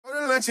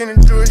much in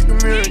the Jewish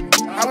community.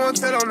 I won't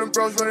tell on the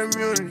bros for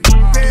immunity.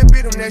 Can't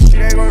beat them, that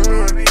shit ain't gon'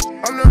 ruin me.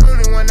 I'm the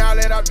only one now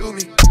let outdo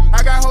me.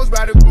 I got hoes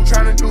by the group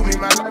tryna do me.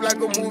 My life like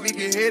a movie,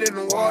 get hit in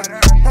the water.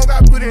 Don't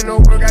got put in no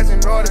work, I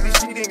in order.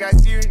 This shit ain't got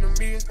serious, the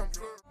meetings come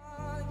through.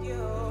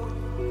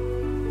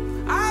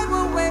 I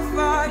will wait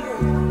for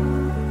you.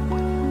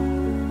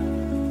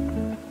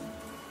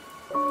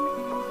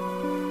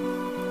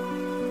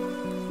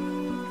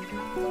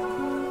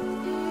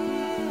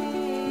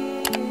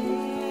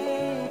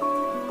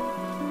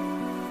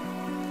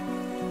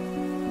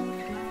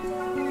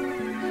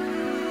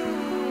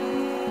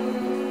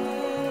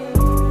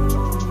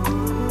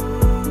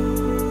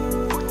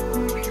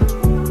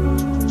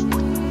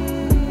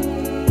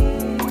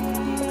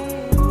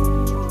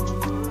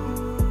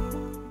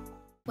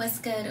 What's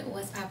good?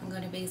 What's poppin',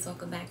 going to base?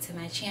 Welcome back to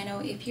my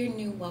channel. If you're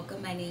new,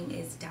 welcome. My name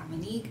is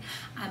Dominique.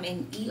 I'm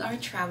an ER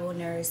travel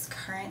nurse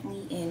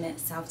currently in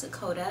South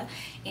Dakota,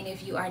 and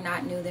if you are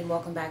not new, then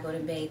welcome back. Go to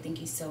Bay. Thank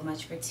you so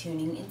much for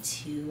tuning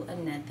into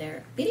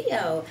another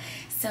video.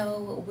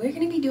 So we're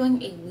going to be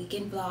doing a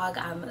weekend vlog.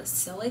 I'm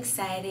so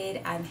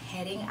excited. I'm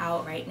heading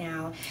out right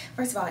now.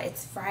 First of all,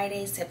 it's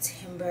Friday,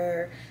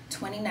 September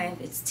 29th.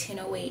 It's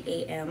 10:08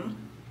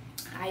 a.m.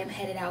 I am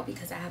headed out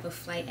because I have a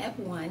flight at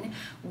 1.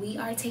 We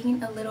are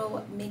taking a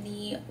little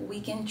mini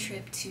weekend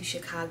trip to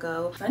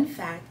Chicago. Fun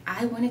fact,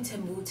 I wanted to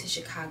move to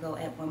Chicago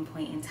at one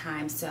point in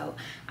time, so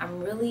I'm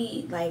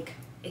really like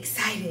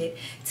excited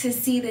to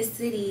see the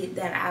city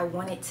that I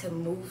wanted to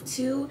move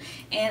to.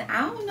 And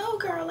I don't know,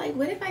 girl, like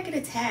what if I get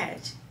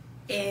attached?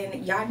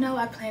 And y'all know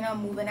I plan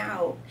on moving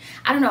out.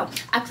 I don't know.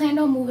 I planned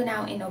on moving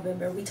out in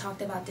November. We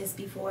talked about this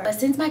before. But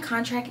since my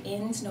contract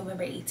ends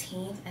November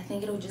 18th, I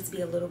think it'll just be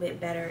a little bit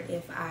better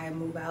if I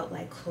move out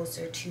like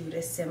closer to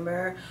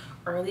December,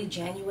 early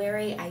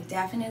January. I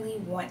definitely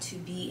want to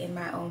be in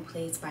my own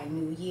place by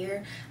New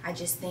Year. I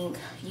just think,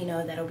 you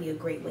know, that'll be a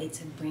great way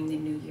to bring the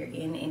new year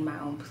in my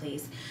own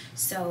place.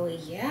 So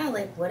yeah,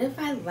 like what if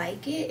I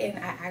like it and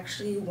I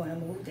actually want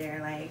to move there?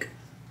 Like,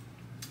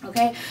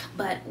 okay,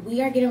 but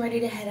we are getting ready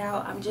to head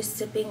out. I'm just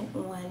sipping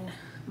on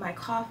my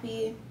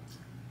coffee.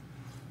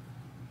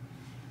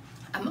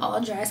 I'm all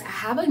dressed. I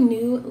have a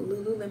new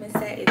Lululemon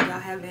set if y'all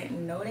haven't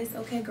noticed.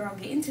 Okay, girl,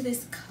 get into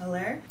this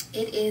color.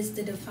 It is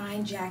the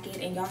Define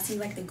jacket, and y'all see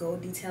like the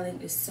gold detailing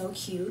is so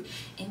cute.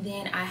 And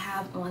then I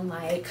have on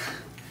like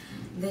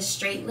the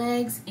straight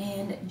legs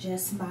and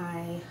just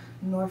my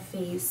North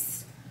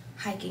Face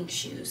hiking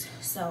shoes.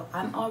 So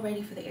I'm all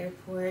ready for the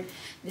airport.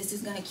 This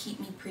is gonna keep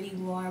me pretty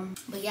warm.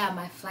 But yeah,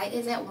 my flight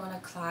is at 1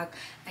 o'clock.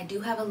 I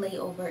do have a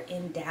layover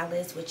in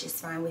Dallas, which is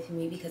fine with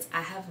me because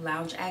I have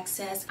lounge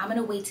access. I'm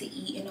gonna wait to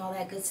eat and all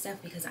that good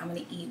stuff because I'm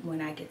gonna eat when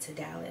I get to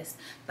Dallas.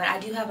 But I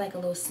do have like a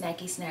little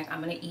snacky snack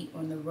I'm gonna eat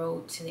on the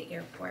road to the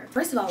airport.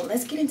 First of all,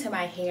 let's get into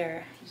my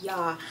hair.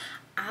 Y'all,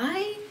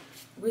 I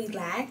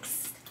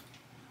relaxed,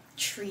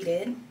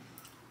 treated,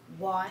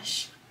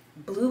 washed,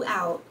 blew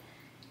out,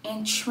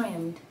 and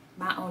trimmed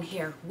my own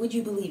hair. Would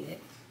you believe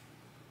it?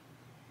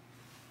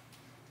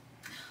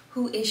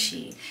 Who is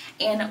she?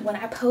 And when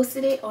I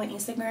posted it on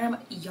Instagram,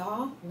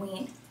 y'all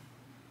went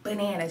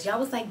bananas. Y'all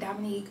was like,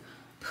 Dominique,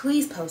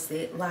 please post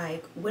it.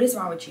 Like, what is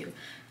wrong with you?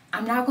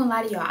 I'm not gonna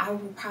lie to y'all, I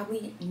will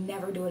probably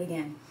never do it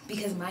again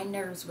because my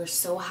nerves were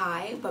so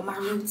high, but my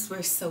roots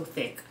were so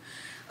thick.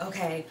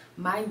 Okay,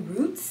 my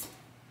roots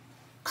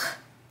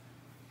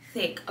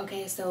thick.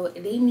 Okay, so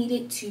they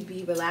needed to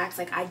be relaxed.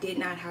 Like, I did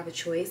not have a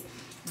choice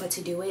but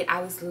to do it.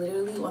 I was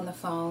literally on the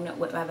phone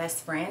with my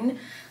best friend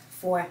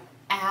for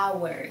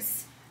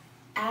hours.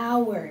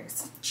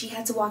 She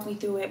had to walk me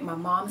through it. My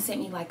mom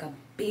sent me like a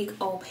big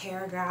old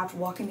paragraph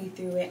walking me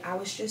through it. I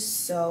was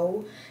just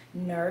so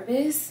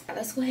nervous.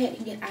 Let's go ahead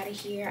and get out of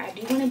here. I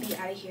do want to be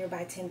out of here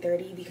by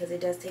 10:30 because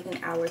it does take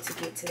an hour to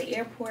get to the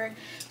airport.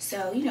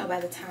 So, you know, by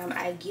the time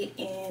I get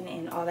in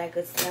and all that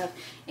good stuff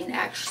and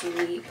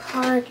actually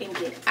park and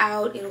get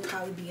out, it'll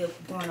probably be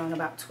going on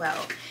about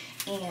 12.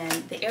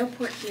 And the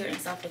airport here in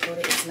South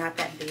Dakota is not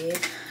that big.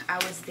 I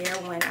was there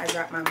when I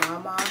dropped my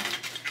mom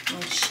off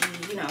when she,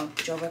 you know,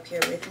 drove up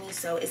here with me.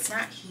 So it's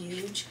not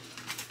huge.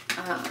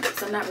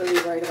 So I'm not really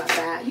worried about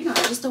that. You know,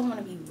 I just don't want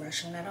to be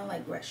rushing. I don't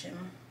like rushing.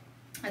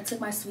 I took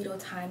my sweet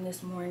old time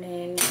this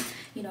morning.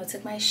 You know,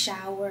 took my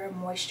shower,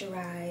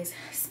 moisturized.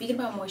 Speaking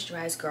about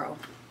moisturized, girl,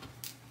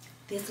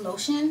 this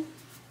lotion,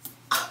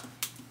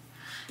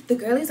 the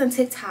girlies on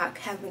TikTok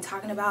have been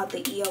talking about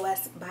the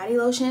EOS body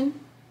lotion.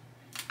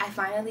 I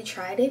finally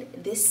tried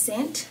it. This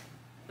scent,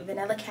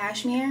 vanilla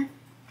cashmere.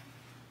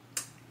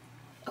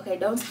 Okay,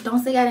 don't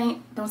say I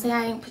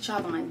ain't put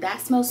y'all on. That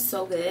smells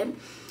so good.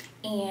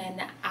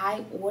 And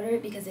I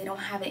ordered, because they don't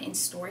have it in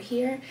store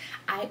here,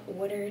 I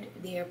ordered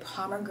their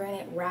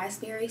pomegranate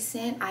raspberry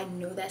scent. I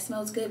know that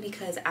smells good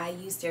because I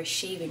used their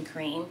shaving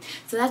cream.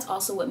 So that's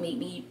also what made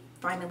me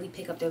finally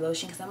pick up their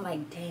lotion, because I'm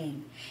like,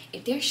 dang,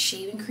 if their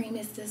shaving cream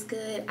is this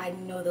good, I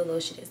know the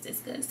lotion is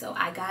this good. So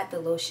I got the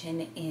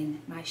lotion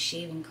in my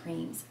shaving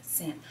creams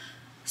scent.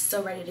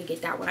 So ready to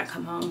get that when I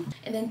come home.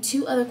 And then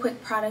 2 other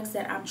quick products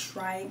that I'm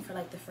trying for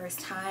like the first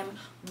time.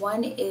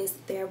 One is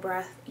Their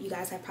Breath. You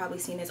guys have probably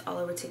seen this all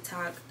over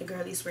TikTok. The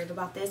girlies rave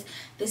about this.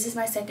 This is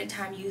my second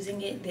time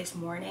using it this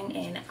morning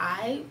and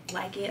I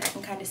like it. I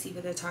can kind of see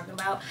what they're talking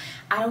about.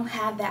 I don't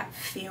have that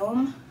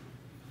film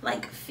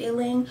like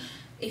feeling.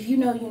 If you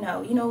know,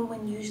 you know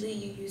when usually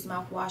you use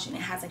mouthwash and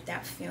it has like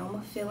that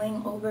film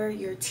filling over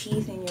your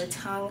teeth and your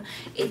tongue.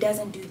 It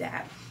doesn't do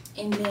that.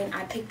 And then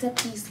I picked up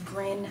these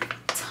Grin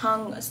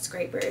tongue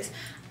scrapers.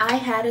 I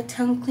had a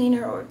tongue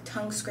cleaner or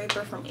tongue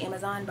scraper from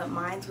Amazon, but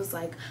mine was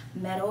like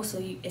metal, so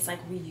it's like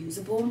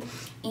reusable.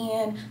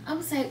 And I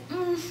was like,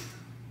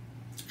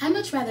 I'd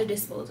much rather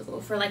disposable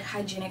for like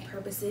hygienic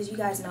purposes. You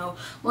guys know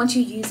once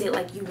you use it,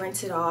 like you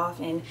rinse it off,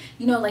 and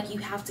you know, like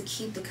you have to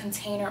keep the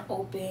container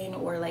open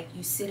or like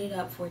you sit it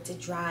up for it to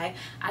dry.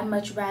 I'd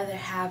much rather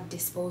have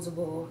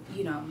disposable,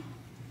 you know,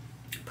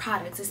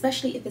 products,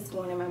 especially if it's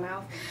going in my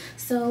mouth.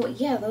 So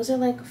yeah, those are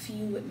like a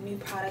few new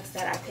products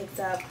that I picked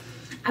up.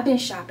 I've been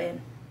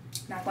shopping,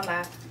 not gonna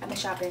lie, I've been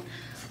shopping.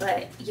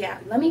 But yeah,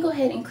 let me go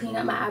ahead and clean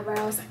up my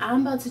eyebrows.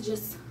 I'm about to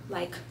just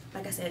like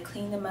I said,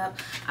 clean them up.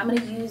 I'm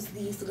gonna use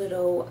these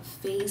little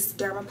face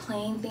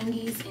dermaplane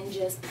thingies and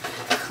just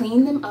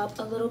clean them up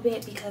a little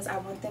bit because I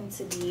want them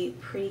to be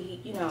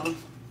pretty, you know,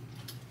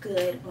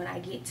 good when I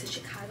get to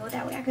Chicago.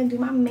 That way I can do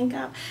my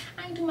makeup.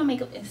 I ain't do my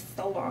makeup in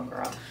so long,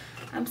 girl.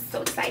 I'm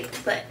so excited.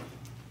 But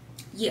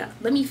yeah,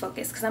 let me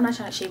focus because I'm not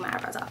trying to shave my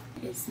eyebrows off.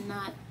 It's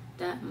not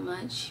that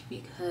much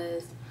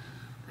because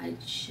I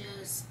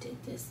just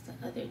did this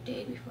the other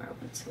day before I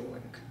went to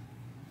work.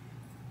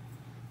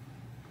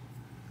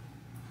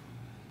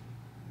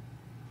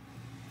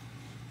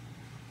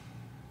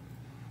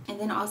 And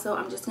then also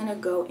I'm just gonna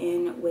go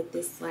in with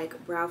this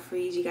like brow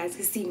freeze. You guys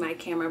can see my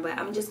camera, but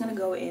I'm just gonna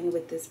go in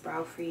with this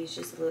brow freeze,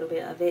 just a little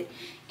bit of it,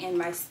 and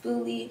my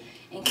spoolie,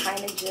 and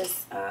kind of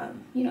just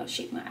you know,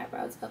 shape my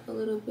eyebrows up a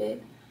little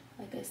bit.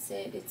 Like I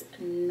said, it's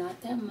not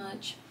that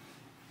much,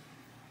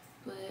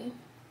 but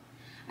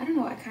I don't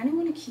know, I kind of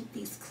want to keep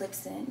these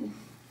clips in.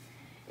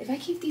 If I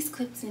keep these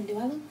clips in, do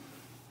I look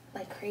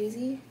like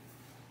crazy?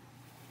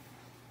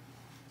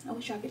 I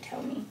wish y'all could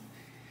tell me.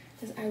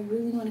 Because I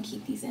really want to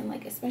keep these in,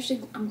 like,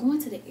 especially I'm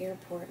going to the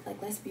airport.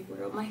 Like, let's be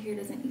real, my hair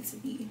doesn't need to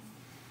be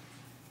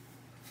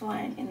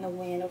flying in the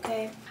wind,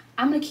 okay?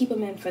 I'm gonna keep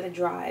them in for the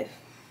drive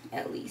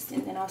at least,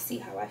 and then I'll see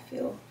how I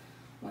feel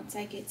once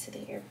I get to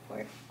the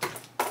airport.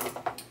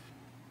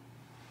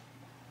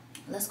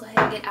 Let's go ahead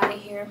and get out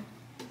of here.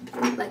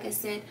 Like I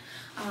said,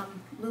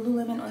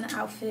 Lululemon on the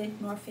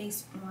outfit, North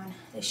Face on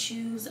the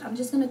shoes. I'm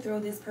just gonna throw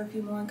this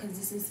perfume on because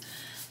this is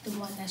the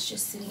one that's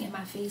just sitting in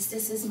my face.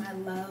 This is my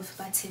Love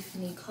by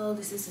Tiffany Co.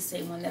 This is the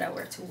same one that I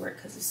wear to work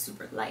because it's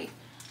super light.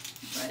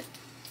 But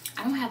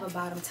I don't have a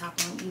bottom top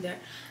on either.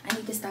 I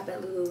need to stop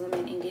at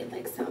Lululemon and get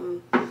like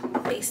some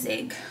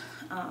basic,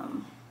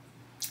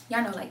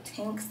 y'all know, like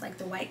tanks, like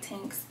the white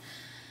tanks.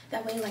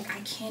 That way, like, I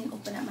can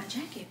open up my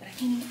jacket, but I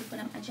can't even open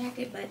up my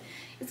jacket, but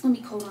it's gonna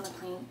be cold on the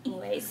plane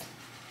anyways.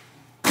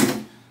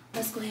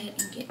 Let's go ahead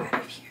and get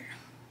out of here.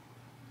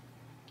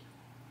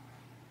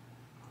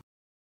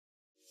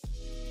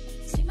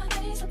 See, my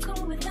days are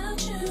cold without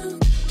you,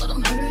 but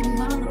I'm hurting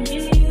while I'm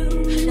near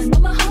you. And though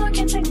my heart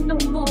can't take no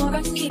more,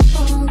 I keep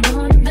on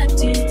running back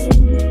to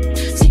you.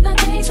 See, my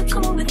days are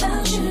cold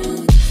without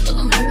you, but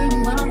I'm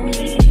hurting while I'm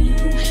near you.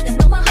 And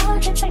though my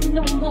heart can't take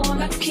no more,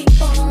 I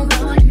keep on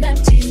running back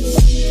to you.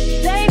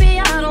 Baby,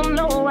 I don't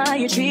know why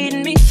you're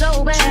treating me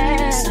so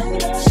bad.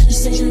 You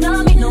said you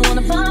love me, no one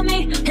above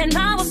me, and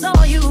I was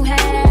all you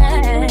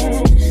had.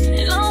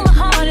 And all my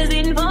heart is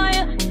beating for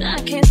you,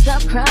 I can't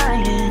stop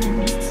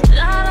crying.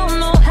 I don't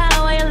know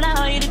how I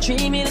allow you to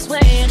treat me this way,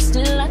 and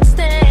still I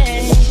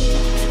stay.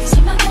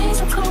 See, my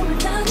days are cold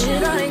without you,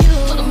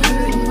 but I'm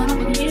hurting while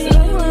I'm with you.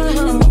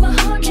 And though my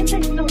heart can't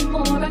take no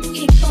more, I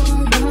keep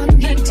on running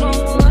back to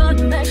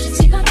you.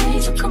 See, my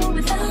days are cold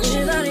without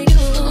you,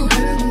 but I'm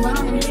hurting while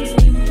I'm with you.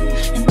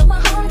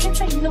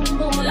 No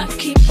more, I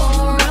keep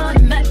on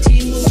running back to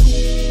you.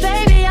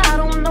 Baby, I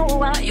don't know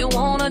why you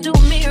wanna do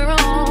me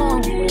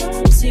wrong.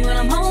 See, when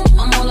I'm home,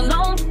 I'm all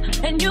alone,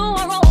 and you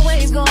are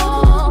always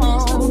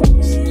gone.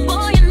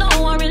 Boy, you know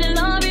I really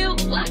love you,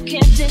 I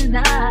can't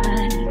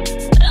deny.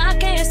 I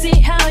can't see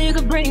how you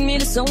could bring me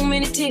to so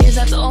many tears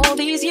after all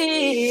these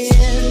years.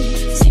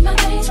 See, my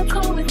days are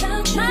cold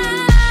without you,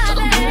 but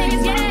I'm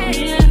hurting while I'm with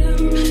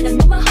you.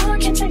 And though my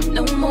heart can't take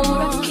no more,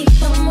 I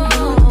keep on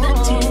running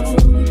back to you.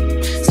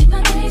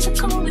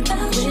 Cold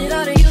without you,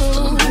 without you,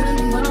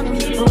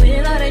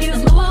 without you,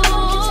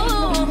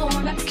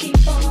 I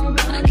keep on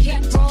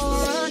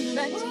running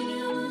back to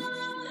you.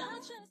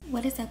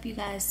 What is up, you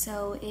guys?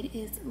 So it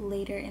is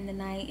later in the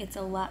night. It's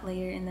a lot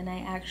later in the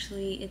night,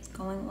 actually. It's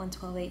going on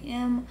 12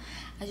 a.m.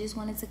 I just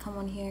wanted to come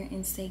on here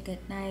and say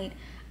good night.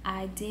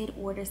 I did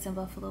order some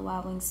Buffalo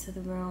Wild Wings to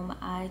the room.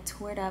 I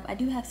tore it up. I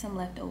do have some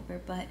left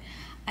over, but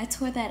I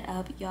tore that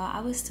up, y'all.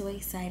 I was so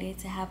excited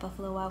to have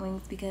Buffalo Wild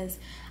Wings because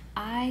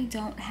I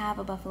don't have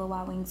a Buffalo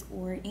Wild Wings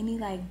or any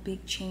like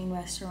big chain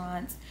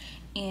restaurants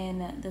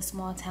in the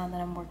small town that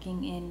I'm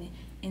working in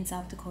in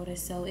South Dakota,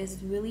 so it's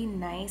really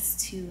nice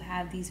to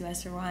have these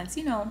restaurants,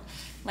 you know,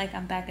 like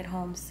I'm back at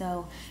home.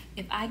 So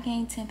if I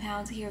gain 10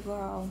 pounds here,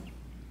 girl,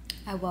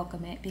 I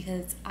welcome it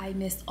because I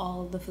miss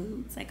all the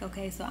foods. Like,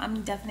 okay, so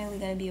I'm definitely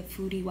gonna be a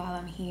foodie while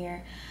I'm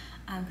here,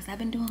 because I've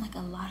been doing like a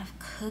lot of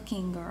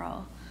cooking,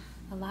 girl,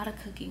 a lot of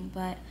cooking.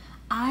 But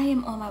I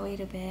am on my way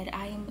to bed.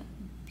 I am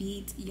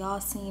beat.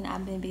 Y'all seen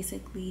I've been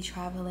basically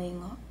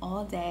traveling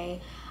all day.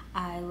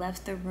 I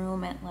left the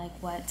room at like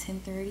what,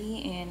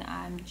 10:30, and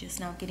I'm just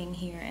now getting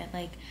here at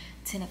like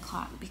 10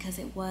 o'clock because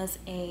it was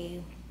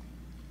a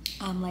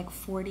like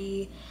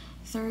 40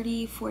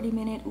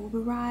 minute Uber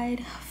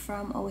ride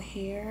from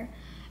O'Hare.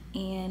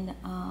 And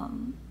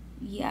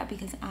yeah,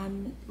 because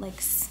I'm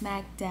like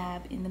smack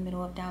dab in the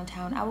middle of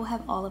downtown. I will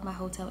have all of my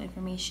hotel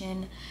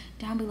information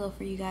down below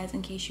for you guys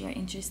in case you are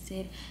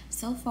interested.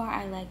 So far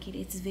I like it.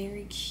 It's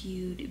very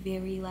cute,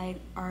 very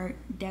like art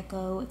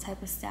deco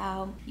type of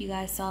style. You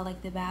guys saw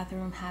like the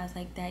bathroom has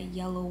like that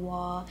yellow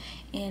wall,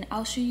 and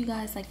I'll show you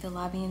guys like the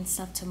lobby and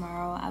stuff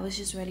tomorrow. I was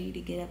just ready to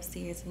get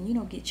upstairs and, you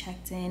know, get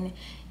checked in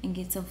and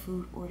get some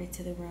food ordered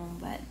to the room.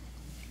 But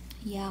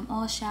yeah, I'm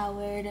all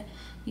showered,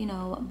 you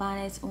know,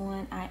 bonnet's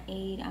on, I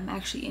ate. I'm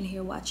actually in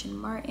here watching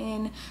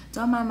Martin.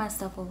 Don't mind my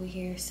stuff over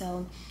here.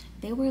 So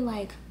they were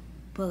like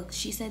booked.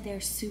 She said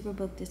they're super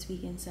booked this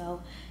weekend,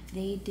 so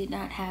they did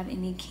not have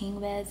any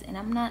king beds, and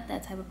I'm not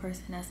that type of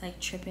person that's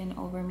like tripping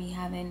over me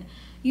having,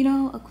 you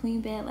know, a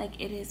queen bed. Like,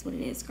 it is what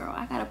it is, girl.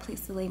 I got a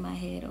place to lay my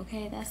head,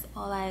 okay? That's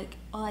all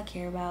I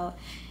care about.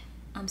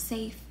 I'm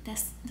safe.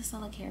 That's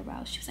all I care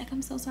about. She was like,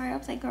 I'm so sorry. I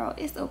was like, girl,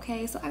 it's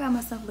okay. So I got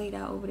my stuff laid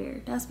out over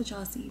there. That's what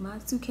y'all see. My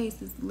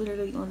suitcase is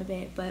literally on the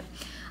bed, but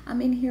I'm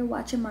in here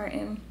watching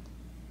Martin.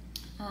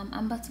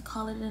 I'm about to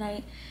call it a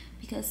night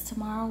because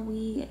tomorrow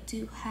we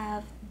do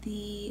have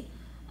the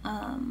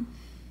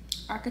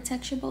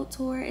architecture boat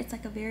tour. It's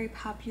like a very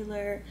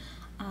popular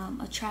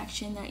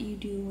attraction that you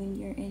do when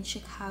you're in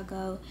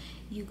Chicago.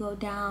 You go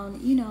down,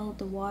 you know,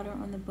 the water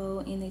on the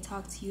boat, and they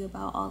talk to you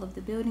about all of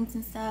the buildings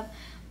and stuff.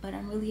 But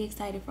I'm really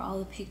excited for all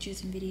the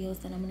pictures and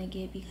videos that I'm gonna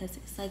get because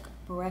it's like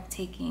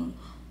breathtaking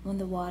on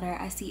the water.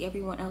 I see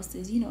everyone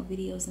else's, you know,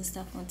 videos and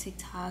stuff on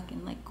TikTok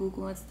and like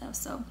Google and stuff,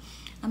 so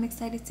I'm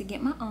excited to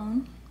get my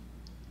own.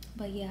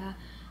 But yeah,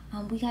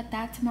 we got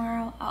that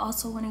tomorrow. I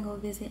also want to go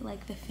visit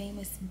like the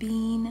famous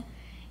Bean,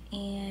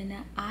 and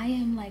I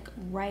am like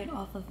right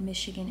off of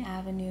Michigan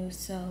Avenue,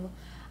 so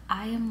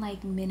I am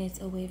like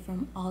minutes away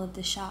from all of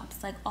the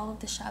shops, like all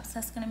of the shops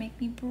that's gonna make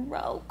me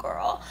broke,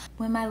 girl.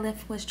 When my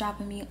Lyft was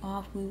dropping me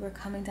off, we were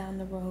coming down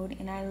the road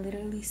and I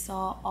literally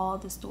saw all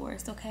the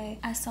stores, okay?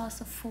 I saw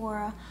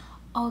Sephora,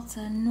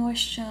 Ulta,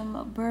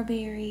 Nordstrom,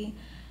 Burberry,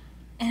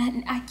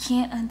 and I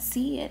can't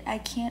unsee it. I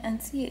can't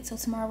unsee it. So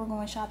tomorrow we're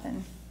going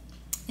shopping.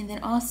 And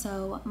then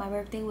also my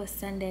birthday was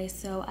Sunday,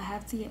 so I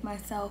have to get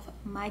myself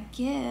my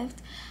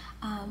gift.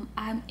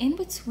 I'm in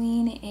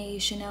between a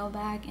Chanel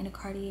bag and a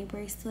Cartier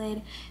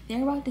bracelet.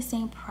 They're about the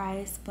same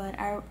price, but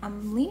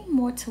I'm leaning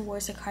more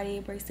towards a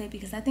Cartier bracelet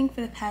because I think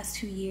for the past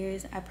 2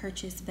 years I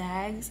purchased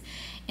bags,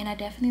 and I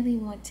definitely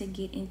want to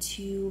get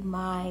into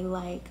my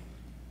like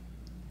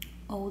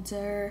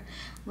older,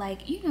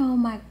 like, you know,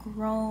 my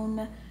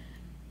grown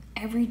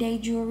everyday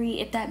jewelry,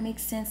 if that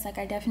makes sense. Like,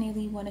 I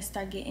definitely want to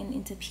start getting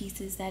into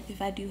pieces that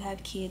if I do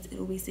have kids,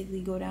 it'll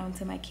basically go down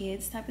to my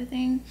kids type of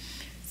thing.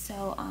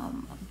 So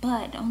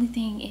but the only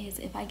thing is,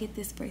 if I get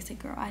this bracelet,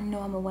 girl, I know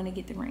I'm gonna want to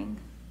get the ring.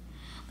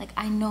 Like,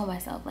 I know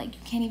myself. Like,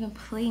 you can't even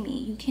play me.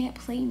 You can't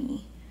play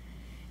me.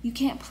 You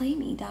can't play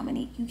me,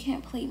 Dominique. You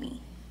can't play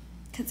me,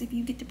 because if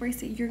you get the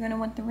bracelet, you're gonna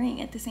want the ring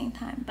at the same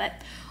time.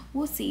 But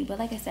we'll see. But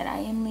like I said, I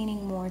am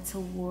leaning more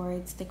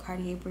towards the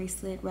Cartier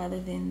bracelet rather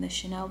than the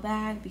Chanel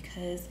bag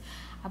because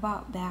I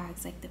bought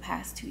bags like the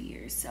past 2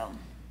 years. So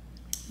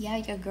yeah,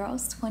 your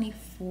girl's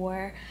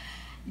 24.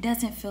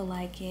 Doesn't feel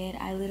like it.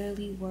 I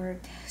literally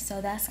worked,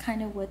 so that's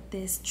kind of what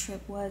this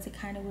trip was. It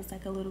kind of was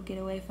like a little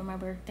getaway for my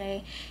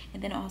birthday.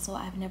 And then also,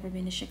 I've never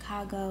been to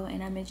Chicago,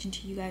 and I mentioned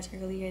to you guys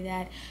earlier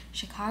that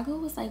Chicago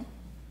was like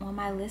on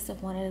my list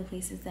of one of the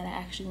places that I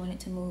actually wanted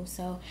to move.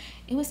 So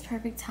it was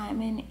perfect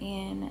timing,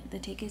 and the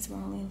tickets were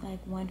only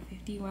like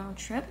 $150 round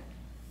trip.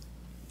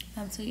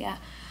 So yeah,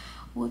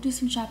 we'll do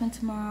some shopping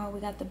tomorrow. We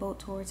got the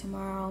boat tour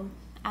tomorrow.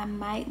 I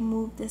might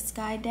move the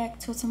Skydeck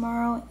till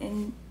tomorrow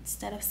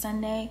instead of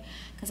Sunday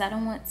because I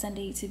don't want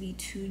Sunday to be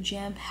too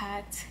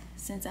jam-packed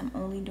since I'm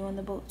only doing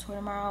the boat tour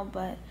tomorrow.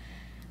 But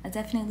I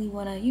definitely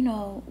want to, you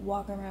know,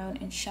 walk around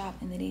and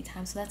shop in the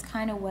daytime. So that's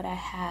kind of what I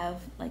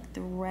have like the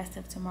rest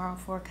of tomorrow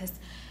for, because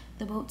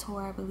the boat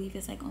tour, I believe,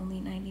 is like only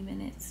 90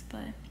 minutes.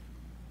 But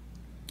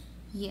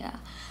yeah,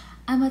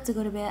 I'm about to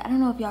go to bed. I don't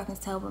know if y'all can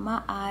tell, but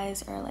my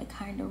eyes are like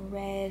kind of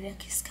red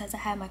because I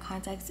had my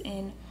contacts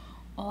in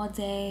all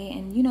day,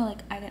 and you know,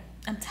 like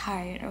I'm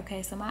tired,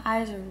 okay? So my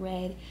eyes are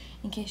red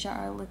in case y'all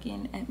are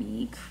looking at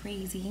me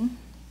crazy.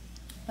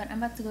 But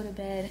I'm about to go to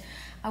bed.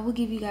 I will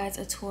give you guys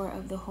a tour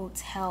of the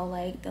hotel,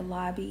 like the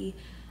lobby,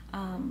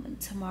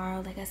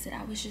 tomorrow. Like I said,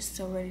 I was just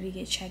so ready to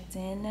get checked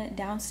in.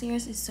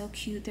 Downstairs is so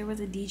cute. There was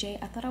a DJ.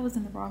 I thought I was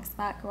in the wrong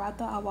spot, girl. I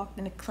thought I walked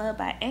in the club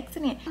by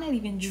accident. I'm not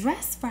even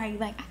dressed right.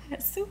 Like, I got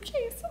a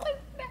suitcase. Like,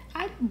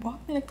 I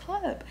walked in a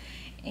club.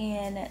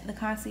 And the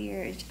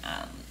concierge,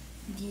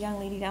 the young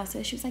lady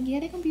downstairs, she was like, yeah,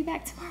 they're gonna be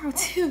back tomorrow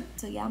too.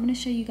 So yeah, I'm gonna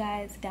show you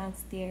guys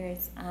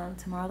downstairs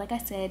tomorrow. Like I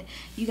said,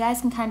 you guys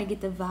can kind of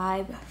get the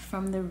vibe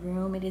from the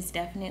room. It is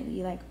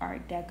definitely like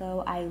Art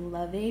Deco. I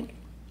love it.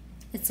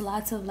 It's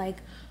lots of like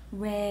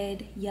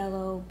red,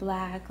 yellow,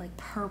 black, like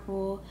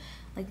purple,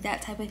 like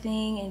that type of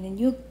thing, and then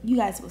you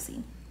guys will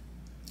see.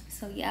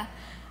 So yeah,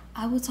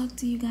 I will talk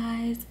to you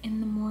guys in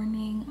the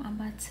morning. I'm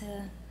about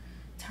to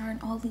turn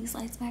all these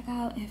lights back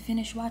out and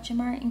finish watching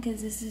Martin,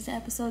 because this is the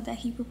episode that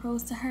he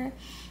proposed to her,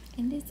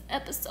 and this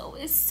episode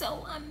is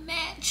so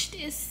unmatched.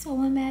 It's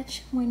so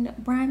unmatched. When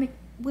Brian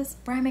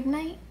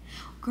McKnight,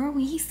 girl,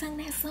 when he sung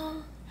that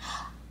song,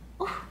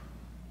 oh,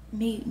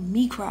 made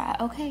me cry.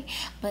 Okay,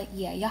 but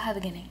yeah, y'all have a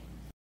good night.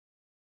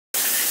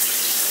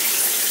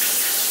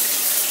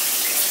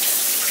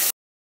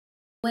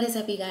 What is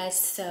up, you guys?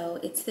 So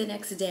it's the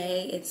next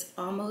day. It's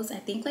almost, I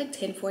think, like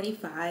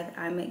 10:45.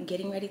 I'm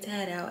getting ready to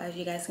head out. As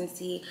you guys can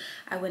see,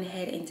 I went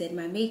ahead and did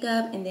my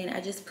makeup, and then I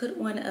just put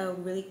on a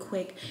really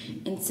quick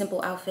and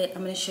simple outfit.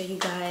 I'm going to show you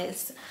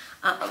guys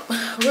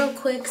real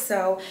quick.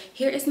 So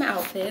here is my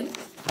outfit.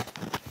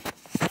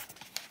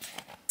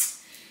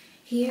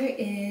 Here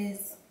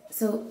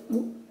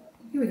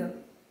we go.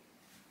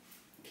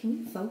 Can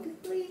you focus,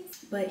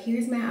 please? But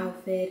here's my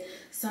outfit.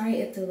 Sorry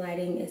if the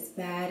lighting is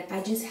bad.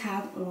 I just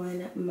have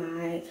on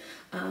my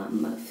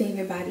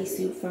favorite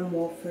bodysuit from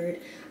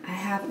Wolford. I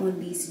have on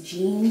these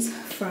jeans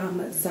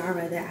from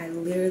Zara that I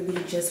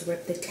literally just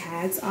ripped the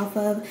tags off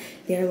of.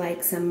 They're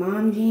like some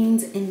mom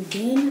jeans. And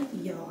then,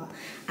 y'all,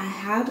 I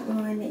have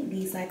on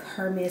these like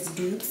Hermes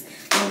dupes.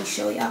 Let me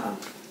show y'all.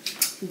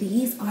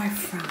 These are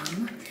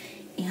from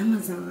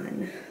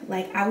Amazon.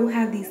 Like, I will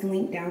have these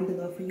linked down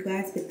below for you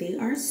guys, but they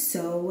are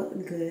so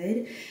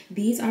good.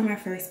 These are my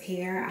first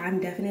pair. I'm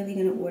definitely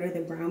gonna order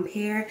the brown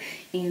pair,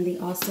 and they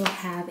also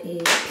have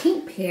a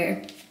pink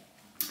pair.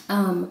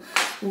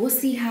 We'll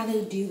see how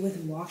they do with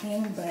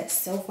walking, but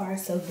so far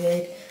so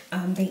good.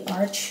 They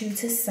are true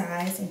to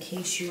size in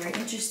case you are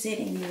interested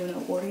and you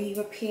want to order you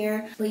a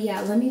pair. But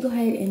yeah, let me go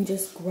ahead and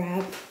just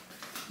grab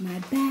my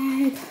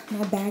bag.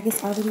 My bag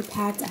is already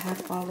packed. I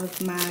have all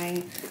of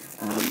my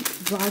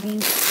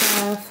vlogging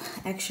stuff,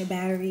 extra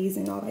batteries,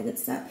 and all that good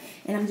stuff.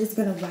 And I'm just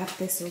gonna wrap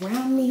this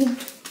around me.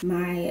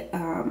 My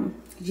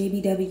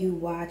JBW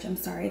watch, I'm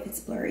sorry if it's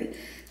blurry,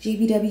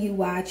 JBW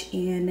watch,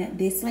 and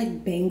this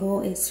like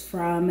bangle is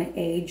from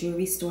a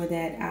jewelry store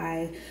that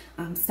I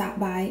stopped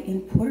by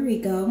in Puerto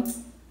Rico.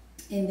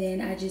 And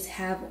then I just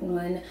have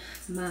on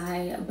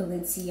my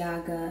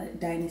Balenciaga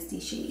Dynasty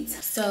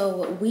shades.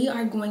 So we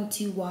are going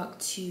to walk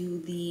to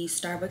the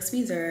Starbucks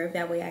Reserve.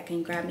 That way I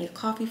can grab me a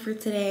coffee for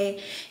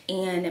today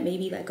and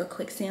maybe like a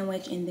quick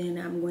sandwich. And then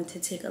I'm going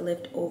to take a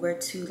lift over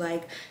to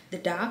like the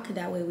dock.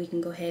 That way we can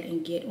go ahead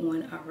and get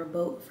on our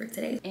boat for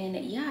today. And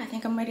yeah, I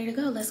think I'm ready to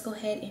go. Let's go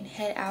ahead and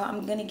head out.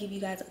 I'm gonna give you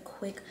guys a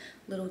quick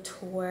little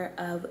tour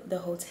of the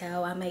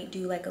hotel. I might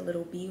do like a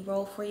little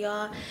B-roll for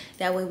y'all.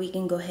 That way we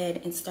can go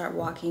ahead and start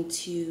walking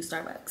to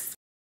Starbucks.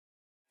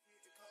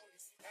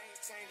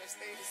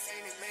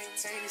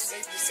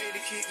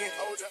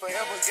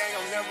 Forever gang,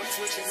 I'm never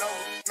switching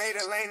over. Made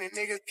a lane and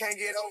niggas can't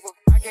get over.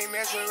 I can't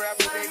mess with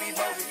rappers, they be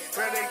bogus.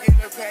 Rather get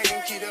the pack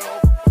and keep it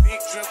open. Big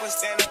dripper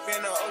stand up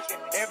in the ocean.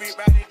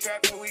 Everybody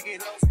trapping, we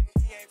get open.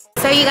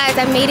 So you guys,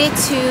 I made it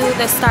to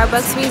the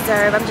Starbucks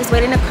Reserve. I'm just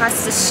waiting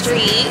across the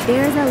street.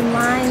 There's a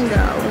line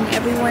though, and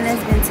everyone has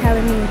been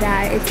telling me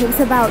that it takes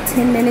about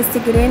 10 minutes to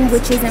get in,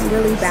 which isn't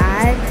really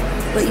bad.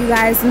 But you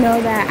guys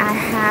know that I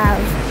have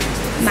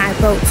my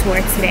boat tour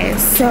today,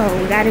 so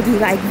we gotta be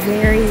like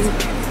very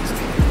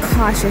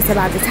cautious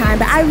about the time.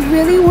 But I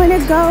really wanna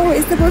go.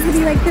 It's supposed to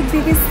be like the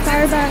biggest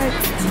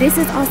Starbucks. This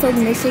is also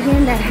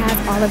Michigan that has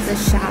all of the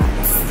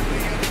shops.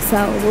 So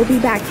we'll be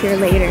back here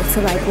later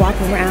to like walk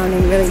around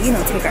and really, you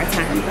know, take our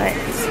time. But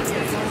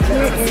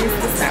here is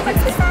the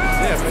Starbucks.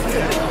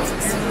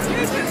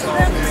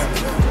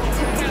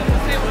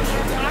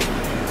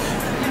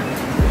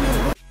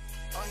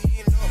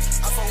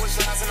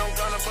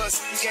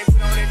 You can't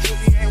put on that drip,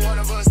 he ain't one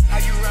of us. How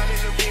you riding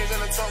the Benz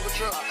in a Tonka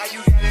truck? How you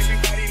got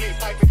everybody lit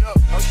piping up?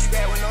 Oh, she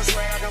bad with no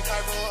swag, I can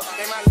pipe her up.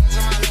 They my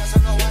last,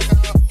 I'm no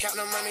wiping up. Count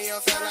the money up,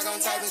 feel like I'm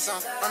typing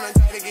some. I'm the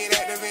type to get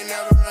active and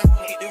never run.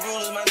 Keep the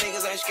rules, my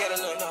niggas ain't scared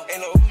of none.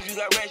 Ain't no rules, you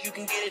got rats, you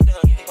can get it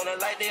done. On a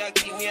light day, I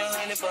keep me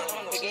 100 bucks.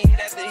 We can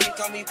hit after he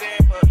call me very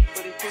fun.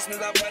 But it's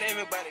Christmas, I bought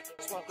everybody.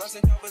 Lost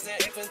and choppers and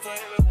infants for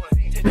everyone.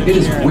 It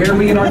is where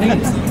we get our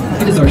needs.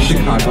 It is our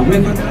Chicago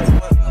river.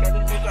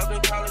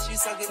 She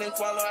suck it and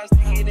swallow, I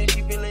stick it and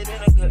she feel it in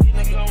her gut.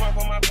 Nigga don't run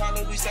for my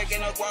problems, we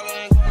stacking up wallow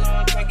and collar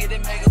and try get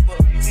it mega book.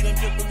 See them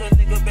triple little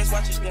nigga, best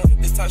watch your step.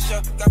 This top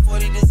shelf, got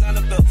 40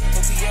 designer belt.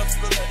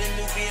 OPF, look like the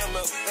new BM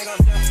up. Think I'm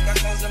deaf, got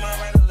clothes in my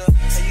right or left.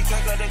 And you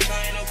can't go to car,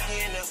 ain't no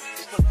key in them.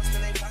 Just put lost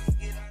in they pocket,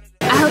 get out of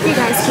there. I hope you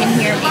guys can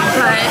hear me,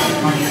 but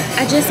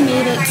I just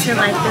made it to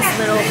like this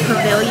little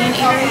pavilion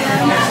area,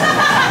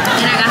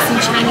 and I got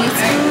some Chinese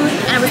food,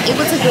 and I was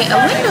able to get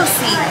a window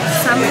seat,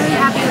 so I'm really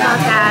happy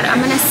about that. I'm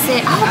gonna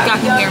sit, I hope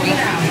y'all can hear me.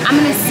 I'm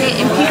gonna sit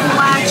and people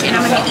watch, and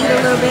I'm gonna eat a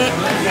little bit.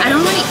 I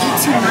don't want to eat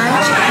too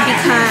much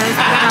because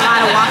I got a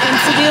lot of walking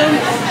to do,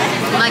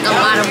 like a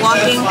lot of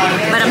walking,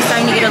 but I'm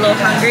starting to get a little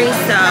hungry,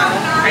 so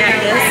I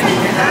got this.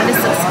 This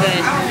looks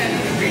good.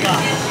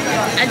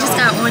 I just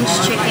got orange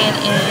chicken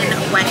and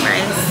white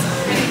rice.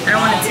 I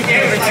don't want to take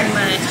over too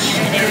much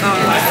and it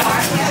falls.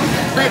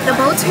 But the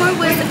boat tour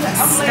was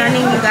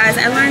stunning, you guys.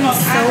 I learned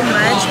so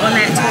much on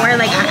that tour.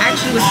 Like, I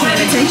actually was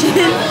paying attention.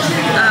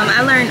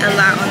 I learned a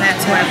lot on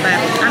that tour, but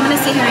I'm going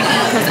to sit here and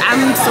eat because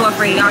I'm so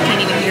afraid y'all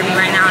can't even hear me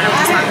right now and I'm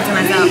just talking to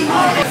myself.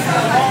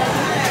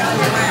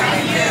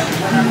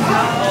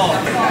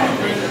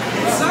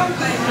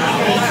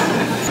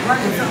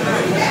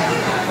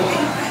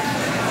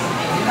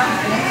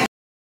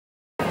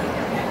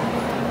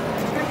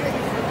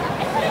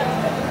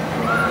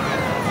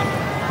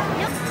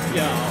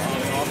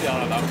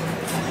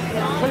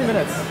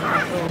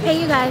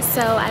 Hey you guys,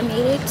 so I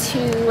made it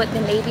to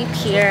the Navy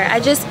Pier. I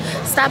just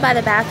stopped by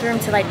the bathroom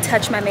to like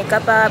touch my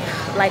makeup up,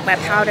 like my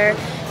powder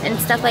and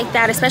stuff like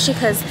that, especially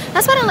because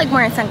that's why I don't like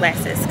wearing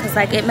sunglasses, because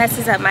like it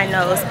messes up my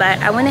nose. But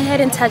I went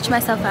ahead and touched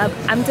myself up.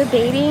 I'm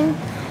debating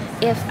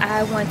if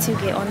I want to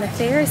get on the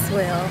Ferris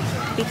wheel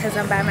because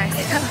I'm by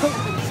myself.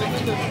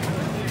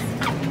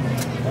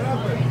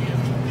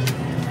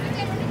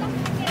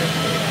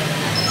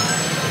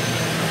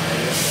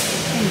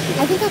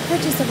 I think I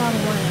purchased the wrong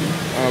one.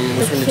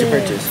 Which one did you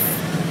purchase?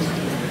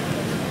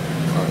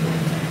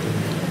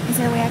 Is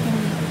there a way I can...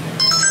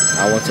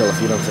 I won't tell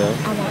if you don't tell.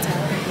 I won't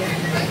tell, thank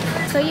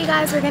you. So you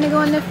guys, we're gonna go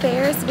on the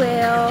Ferris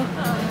wheel.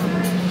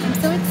 I'm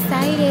so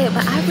excited,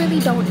 but I really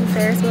don't do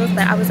Ferris wheels,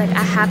 but I was like,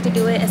 I have to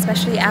do it,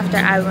 especially after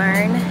I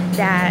learned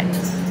that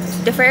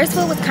the Ferris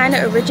wheel was kind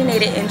of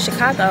originated in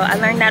Chicago. I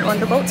learned that on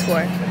the boat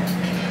tour.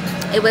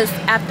 It was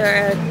after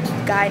a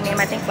guy named,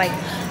 I think like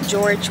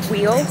George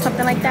Wheel,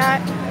 something like that.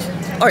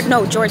 Or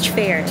no, George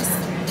Ferris.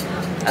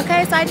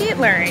 Okay, so I did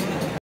learn.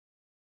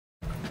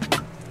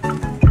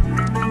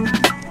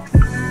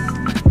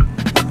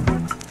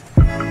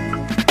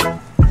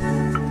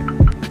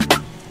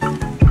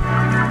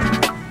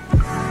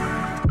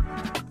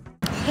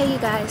 Hey you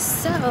guys,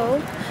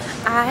 so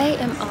I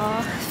am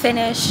all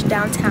finished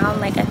downtown,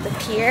 like at the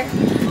pier.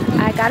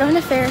 I got on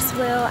the Ferris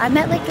wheel. I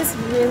met like this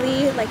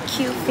really like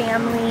cute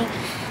family.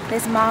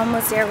 This mom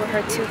was there with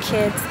her 2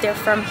 kids. They're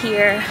from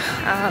here,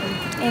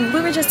 and we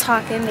were just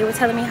talking. They were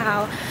telling me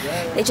how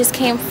they just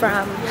came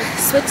from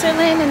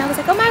Switzerland, and I was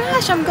like, oh my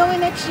gosh, I'm going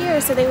next year.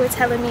 So they were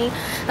telling me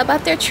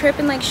about their trip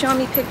and like showing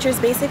me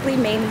pictures. Basically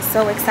made me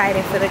so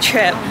excited for the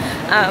trip.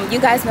 You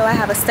guys know I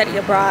have a study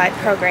abroad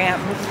program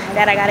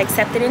that I got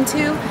accepted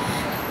into,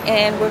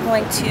 and we're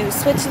going to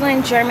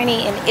Switzerland,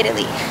 Germany, and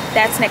Italy.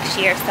 That's next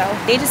year, so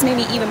they just made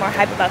me even more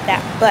hype about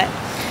that. But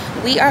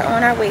we are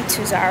on our way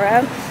to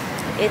Zara.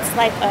 It's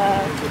like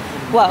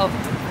well,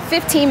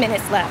 15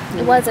 minutes left.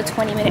 It was a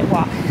 20-minute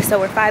walk, so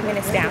we're 5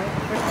 minutes down.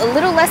 A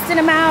little less than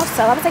a mile,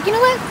 so I was like, you know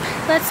what?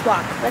 Let's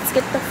walk. Let's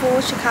get the full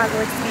Chicago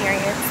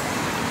experience.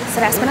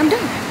 So that's what I'm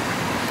doing.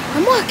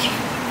 I'm walking.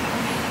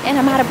 And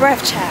I'm out of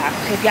breath, child.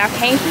 If y'all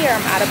can't hear,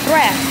 I'm out of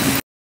breath.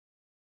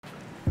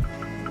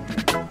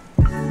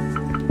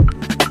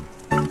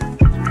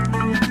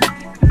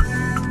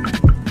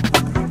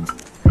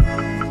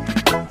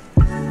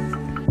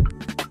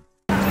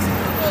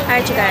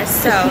 Alright you guys,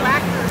 so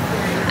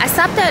I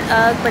stopped at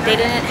UGG, but they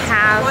didn't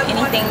have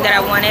anything that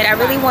I wanted. I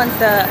really want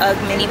the UGG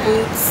mini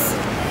boots.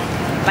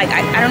 Like,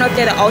 I don't know if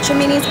they're the ultra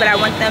minis, but I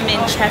want them in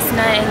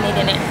chestnut and they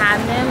didn't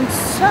have them.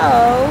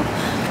 So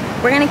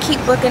we're gonna keep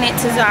booking it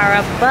to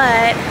Zara,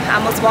 but I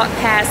almost walked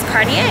past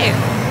Cartier.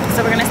 So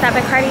we're gonna stop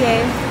at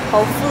Cartier,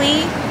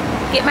 hopefully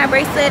get my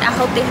bracelet. I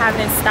hope they have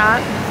it in stock.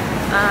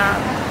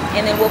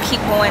 And then we'll keep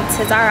going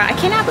to Zara. I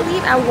cannot believe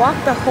I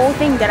walked the whole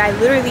thing that I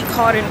literally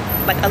called in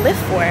like a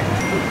lift for.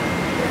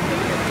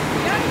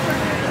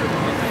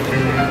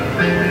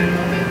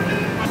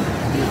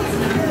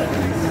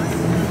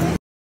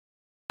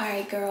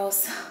 Alright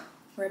girls,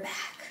 we're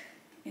back.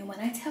 And when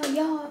I tell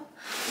y'all,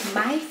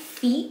 my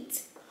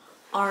feet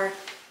are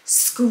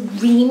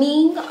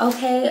screaming,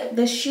 okay?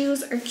 The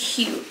shoes are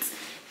cute.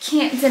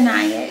 Can't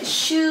deny it.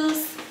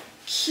 Shoes,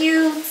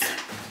 cute.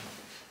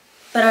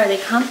 But are they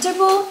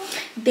comfortable?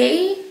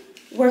 They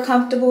were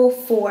comfortable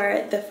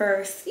for the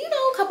first, you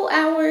know, couple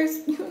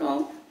hours. You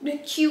know, they're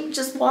cute,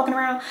 just walking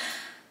around.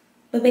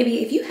 But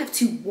baby, if you have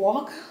to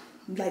walk,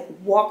 like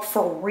walk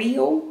for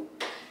real,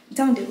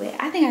 don't do it.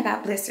 I think I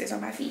got blisters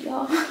on my feet,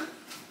 y'all.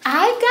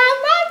 I got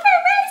my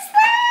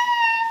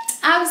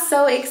bracelet! I'm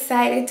so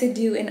excited to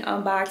do an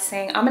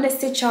unboxing. I'm gonna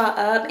sit y'all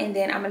up and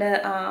then I'm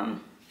gonna,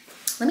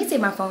 let me see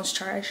if my phone's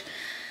charged.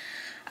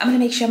 I'm gonna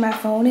make sure my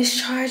phone is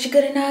charged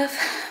good enough.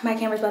 My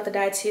camera's about to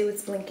die too,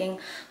 it's blinking.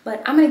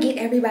 But I'm gonna get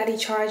everybody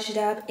charged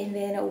up and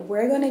then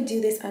we're gonna do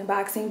this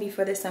unboxing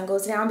before the sun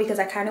goes down because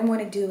I kind of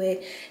want to do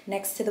it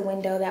next to the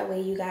window. That way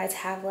you guys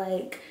have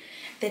like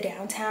the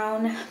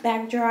downtown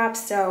backdrop.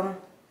 So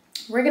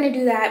we're gonna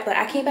do that, but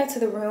I came back to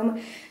the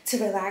room to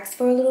relax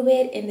for a little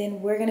bit, and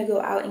then we're gonna go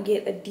out and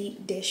get a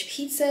deep dish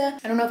pizza.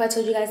 I don't know if I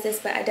told you guys this,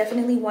 but I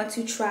definitely want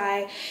to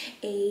try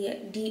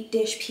a deep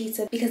dish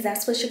pizza because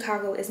that's what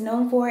Chicago is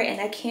known for, and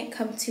I can't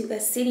come to a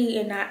city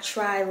and not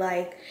try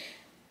like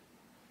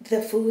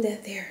the food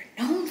that they're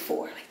known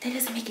for. Like, that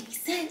doesn't make any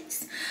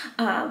sense.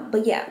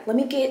 But yeah, let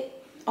me get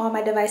all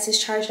my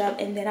devices charged up,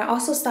 and then I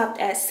also stopped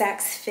at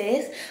Saks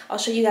Fifth. I'll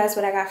show you guys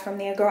what I got from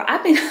there. Girl,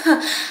 I've been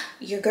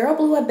your girl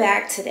blew a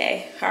bag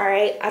today. All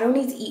right, I don't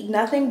need to eat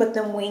nothing but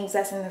them wings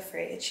that's in the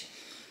fridge.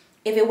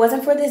 If it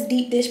wasn't for this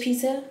deep dish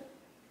pizza,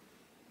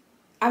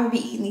 I would be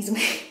eating these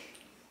wings.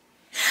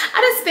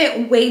 I done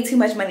spent way too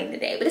much money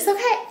today, but it's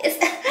okay.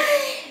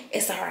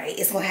 It's all right.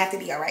 It's gonna have to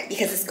be all right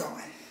because it's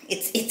gone.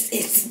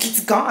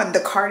 It's gone. The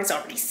card is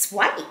already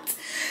swiped.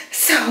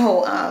 So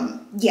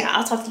yeah,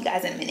 I'll talk to you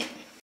guys in a minute.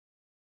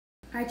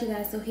 Alright you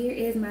guys, so here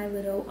is my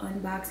little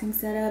unboxing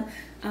setup.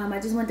 I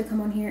just wanted to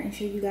come on here and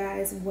show you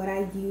guys what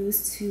I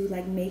use to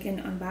like make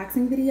an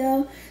unboxing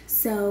video.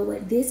 So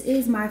this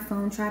is my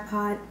phone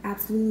tripod.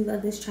 Absolutely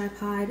love this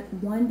tripod.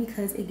 One,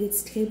 because it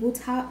gets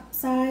tabletop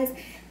size.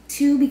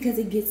 Two, because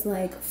it gets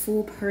like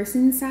full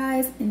person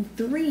size. And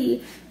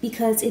three,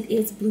 because it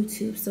is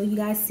Bluetooth. So you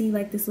guys see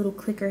like this little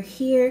clicker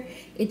here.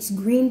 It's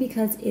green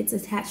because it's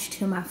attached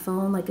to my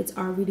phone, like it's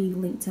already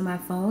linked to my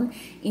phone.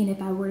 And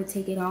if I were to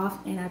take it off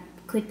and I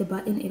click the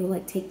button, it'll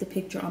like take the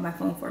picture on my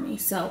phone for me.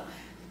 So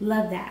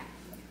love that.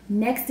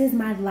 Next is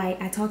my light.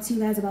 I talked to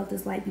you guys about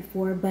this light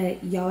before,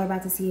 but y'all are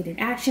about to see it in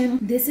action.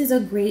 This is a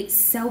great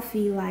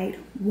selfie light,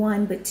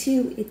 one, but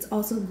two, it's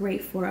also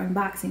great for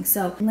unboxing.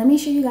 So let me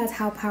show you guys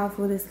how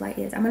powerful this light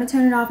is. I'm gonna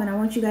turn it off and I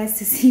want you guys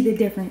to see the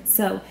difference.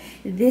 So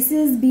this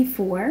is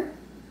before,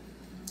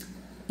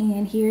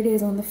 and here it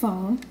is on the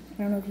phone.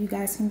 I don't know if you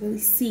guys can really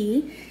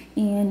see,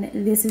 and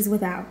this is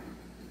without.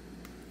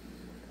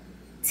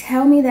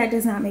 Tell me that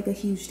does not make a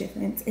huge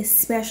difference,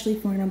 especially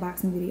for an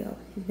unboxing video.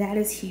 That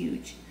is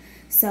huge.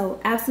 So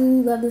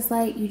absolutely love this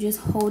light. You just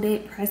hold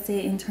it, press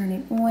it, and turn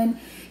it on.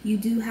 You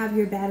do have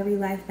your battery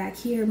life back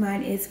here.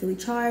 Mine is fully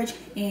charged,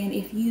 and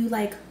if you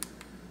like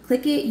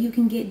click it, you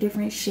can get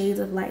different shades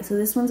of light. So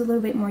this one's a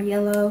little bit more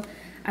yellow.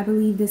 I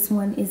believe this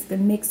one is the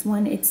mixed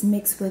one. It's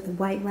mixed with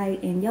white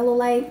light and yellow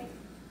light.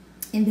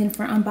 And then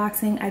for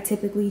unboxing, I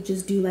typically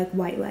just do like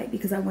white light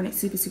because I want it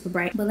super, super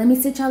bright. But let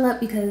me sit y'all up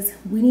because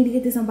we need to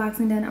get this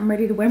unboxing done. I'm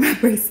ready to wear my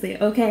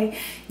bracelet, okay?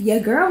 Your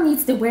girl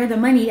needs to wear the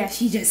money that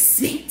she just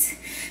spent.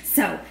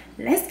 So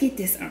let's get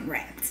this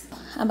unwrapped.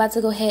 I'm about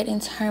to go ahead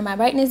and turn my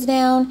brightness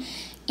down.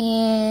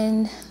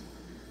 And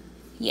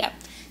yeah,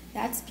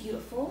 that's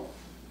beautiful.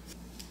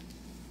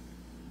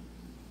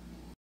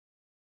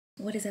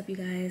 What is up, you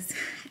guys?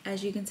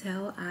 As you can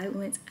tell, I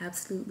went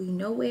absolutely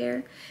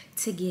nowhere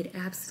to get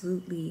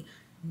absolutely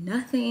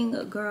nothing.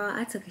 Girl,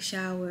 I took a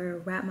shower,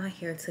 wrapped my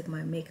hair, took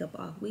my makeup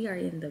off. We are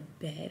in the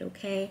bed,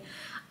 okay?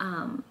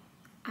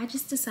 I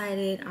just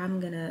decided I'm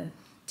gonna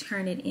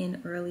turn it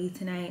in early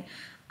tonight.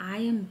 I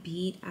am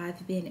beat.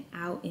 I've been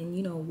out and,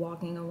 you know,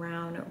 walking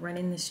around,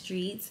 running the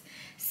streets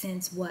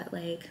since what,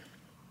 like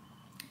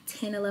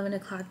 10, 11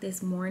 o'clock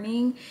this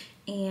morning,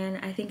 and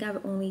I think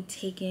I've only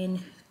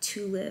taken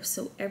 2 lifts.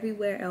 So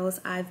everywhere else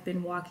I've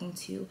been walking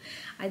to.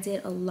 I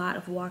did a lot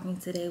of walking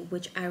today,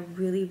 which I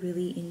really,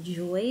 really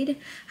enjoyed.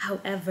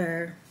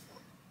 However,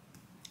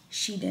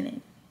 she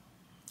didn't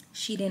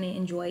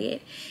enjoy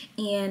it.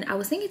 And I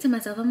was thinking to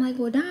myself, I'm like,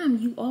 well, Dom,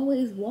 you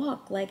always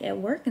walk like at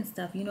work and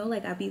stuff, you know,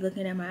 like I'd be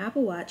looking at my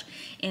Apple Watch,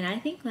 and I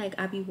think like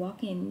I'd be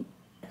walking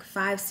like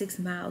 5-6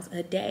 miles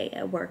a day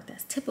at work.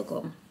 That's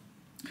typical.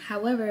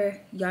 However,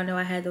 y'all know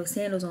I had those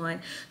sandals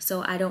on,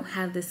 so I don't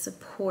have the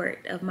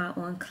support of my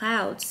on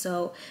cloud.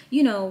 So,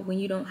 you know, when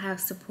you don't have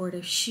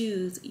supportive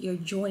shoes, your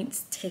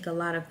joints take a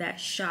lot of that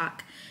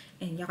shock.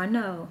 And y'all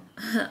know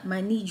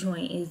my knee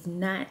joint is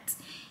not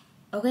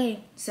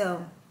okay.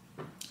 So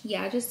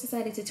yeah, I just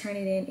decided to turn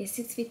it in. It's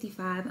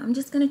 6:55. I'm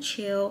just gonna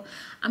chill.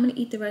 I'm gonna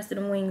eat the rest of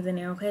the wings in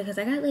there, okay? Because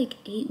I got like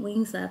 8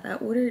 wings left. I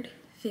ordered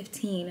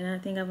 15, and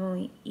I think I've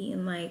only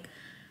eaten like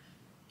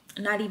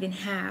not even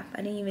half.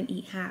 I didn't even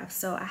eat half,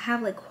 so I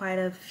have like quite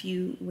a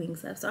few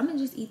wings left. So I'm gonna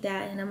just eat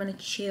that and I'm gonna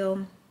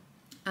chill.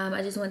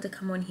 I just wanted to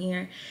come on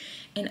here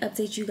and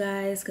update you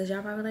guys because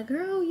y'all probably like,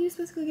 girl, you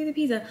supposed to go get the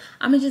pizza.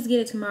 I'm gonna just get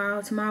it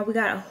tomorrow. Tomorrow we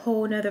got a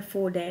whole nother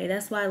full day.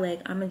 That's why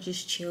like I'm gonna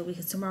just chill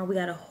because tomorrow we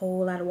got a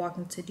whole lot of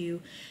walking to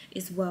do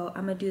as well.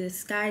 I'm gonna do the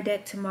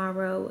Skydeck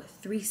tomorrow,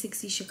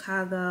 360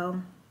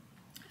 Chicago.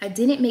 I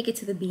didn't make it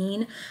to the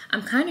Bean.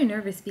 I'm kind of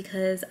nervous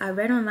because I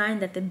read online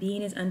that the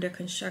Bean is under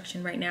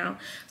construction right now.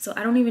 So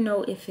I don't even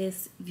know if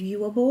it's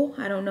viewable.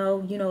 I don't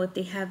know, you know, if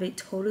they have it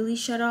totally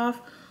shut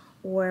off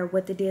or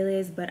what the deal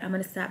is, but I'm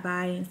going to stop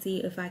by and see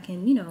if I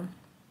can, you know,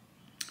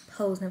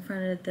 pose in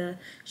front of the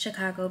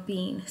Chicago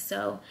Bean.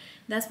 So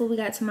that's what we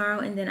got tomorrow.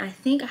 And then I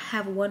think I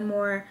have one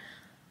more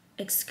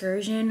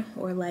excursion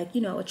or like,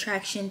 you know,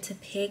 attraction to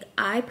pick.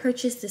 I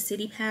purchased the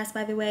city pass,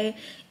 by the way.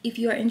 If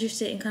you are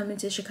interested in coming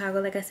to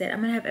Chicago, like I said,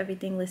 I'm gonna have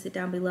everything listed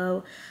down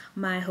below.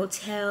 My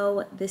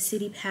hotel, the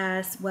city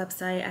pass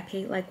website, I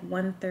paid like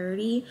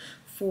 $130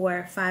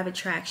 for 5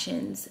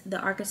 attractions. The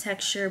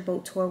architecture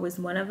boat tour was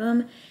one of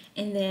them.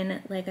 And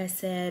then, like I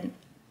said,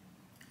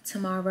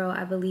 tomorrow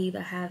I believe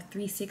I have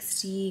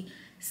 360,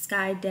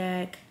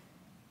 Skydeck,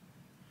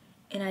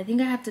 and I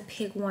think I have to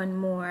pick one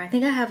more. I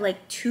think I have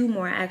like 2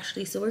 more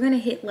actually. So we're gonna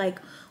hit like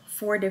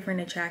 4 different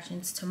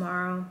attractions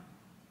tomorrow.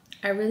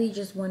 I really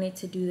just wanted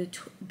to do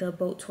the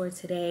boat tour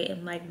today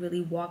and like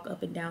really walk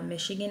up and down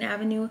Michigan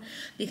Avenue,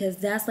 because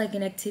that's like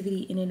an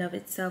activity in and of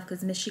itself,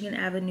 because Michigan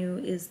Avenue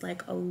is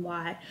like a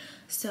lot.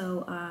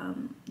 So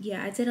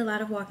yeah, I did a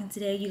lot of walking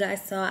today. You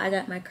guys saw I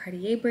got my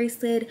Cartier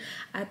bracelet.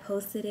 I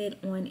posted it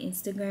on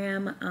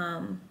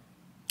Instagram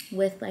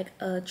with like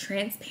a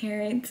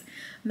transparent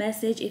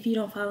message. If you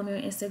don't follow me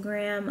on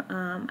Instagram,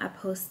 I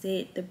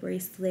posted the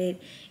bracelet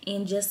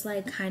and just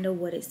like kind of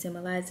what it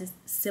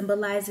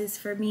symbolizes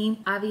for me.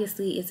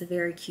 Obviously it's a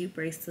very cute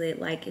bracelet,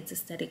 like it's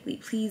aesthetically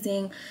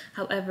pleasing.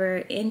 However,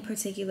 in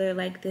particular,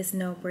 like this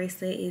note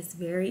bracelet is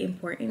very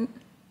important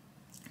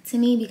to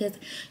me, because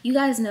you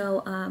guys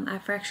know I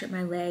fractured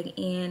my leg,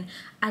 and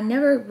I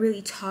never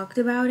really talked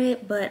about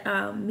it, but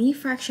me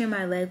fracturing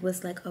my leg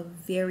was like a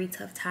very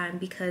tough time,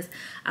 because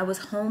I was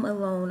home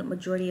alone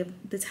majority of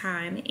the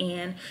time.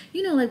 And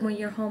you know, like when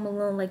you're home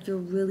alone, like you're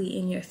really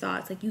in your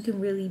thoughts, like you can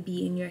really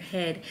be in your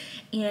head.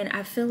 And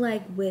I feel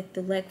like with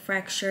the leg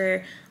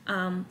fracture,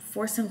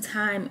 for some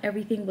time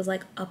everything was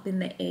like up in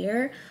the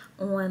air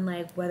on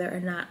like whether or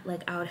not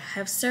like I would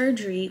have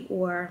surgery,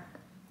 or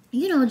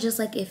you know, just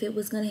like if it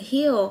was gonna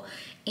heal.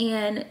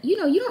 And you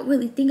know, you don't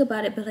really think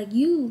about it, but like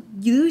you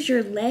use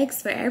your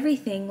legs for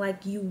everything.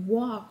 Like you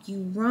walk,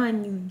 you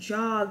run, you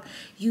jog,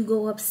 you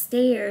go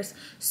upstairs.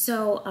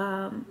 So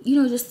you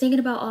know, just thinking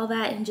about all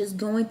that and just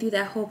going through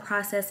that whole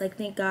process, like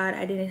thank God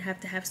I didn't have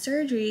to have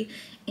surgery,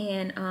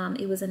 and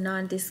it was a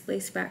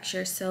non-displaced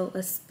fracture, so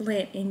a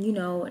splint, and you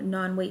know,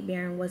 non-weight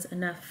bearing was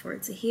enough for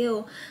it to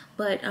heal.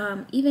 But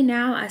even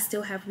now I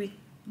still have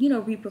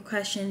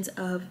repercussions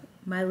of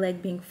my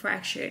leg being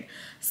fractured.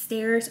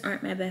 Stairs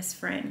aren't my best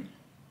friend.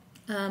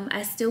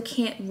 I still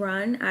can't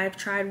run. I've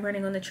tried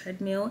running on the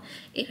treadmill.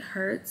 It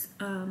hurts.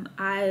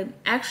 I'm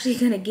actually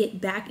gonna get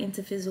back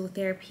into physical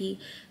therapy.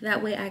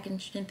 That way I can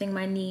strengthen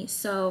my knee.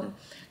 So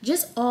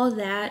just all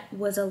that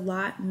was a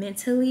lot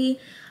mentally.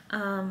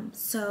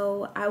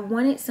 So I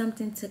wanted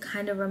something to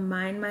kind of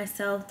remind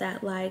myself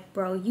that like,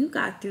 bro, you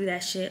got through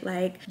that shit.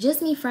 Like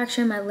just me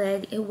fracturing my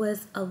leg, it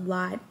was a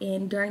lot.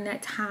 And during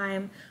that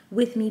time,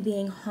 with me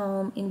being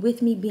home and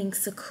with me being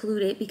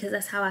secluded, because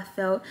that's how I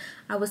felt.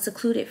 I was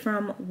secluded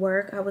from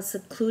work. I was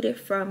secluded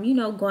from, you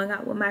know, going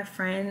out with my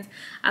friends.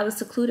 I was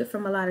secluded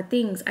from a lot of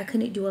things. I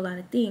couldn't do a lot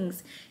of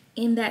things.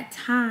 In that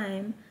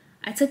time,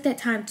 I took that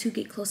time to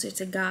get closer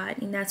to God,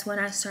 and that's when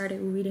I started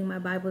reading my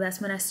Bible.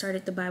 That's when I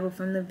started the Bible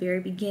from the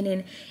very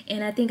beginning.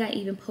 And I think I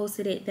even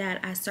posted it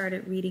that I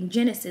started reading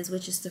Genesis,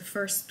 which is the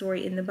first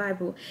story in the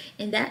Bible.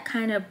 And that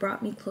kind of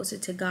brought me closer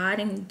to God,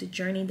 and the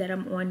journey that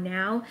I'm on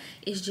now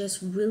is just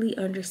really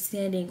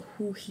understanding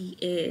who He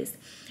is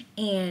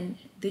and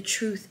the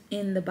truth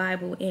in the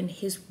Bible and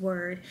His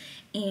Word,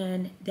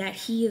 and that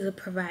He is a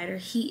provider,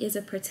 He is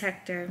a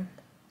protector,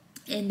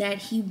 and that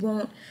He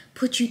won't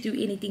put you through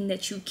anything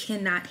that you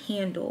cannot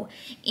handle.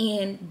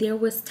 And there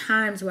was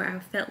times where I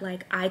felt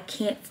like I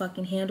can't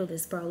fucking handle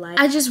this, bro. Like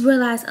I just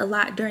realized a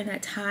lot during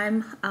that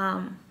time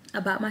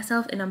about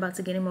myself, and I'm about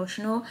to get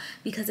emotional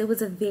because it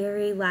was a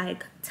very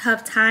like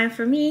tough time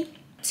for me.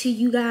 To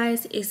you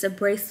guys, it's a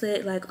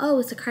bracelet, like, oh,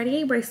 it's a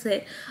Cartier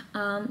bracelet.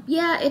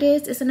 Yeah, it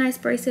is. It's a nice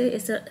bracelet.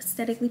 It's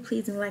aesthetically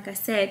pleasing, like I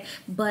said,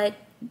 but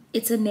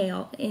it's a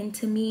nail, and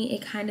to me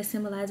it kind of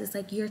symbolizes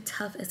like you're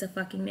tough as a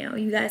fucking nail.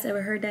 You guys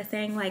ever heard that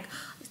saying, like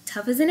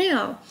tough as a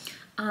nail?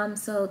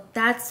 So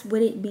that's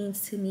what it means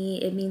to me.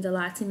 It means a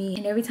lot to me,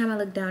 and every time I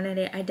look down at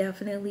it, I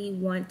definitely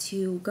want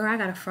to, girl, I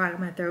got a frog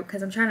in my throat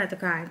because I'm trying not to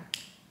cry.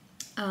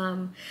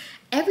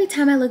 Every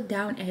time I look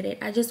down at it,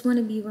 I just want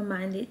to be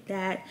reminded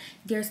that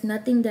there's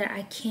nothing that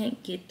I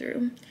can't get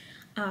through.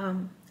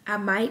 I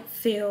might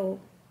feel,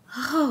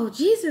 oh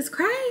Jesus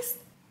Christ,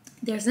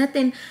 there's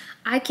nothing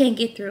I can't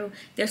get through.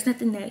 There's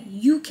nothing that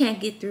you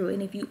can't get through.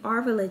 And if you are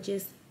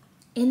religious,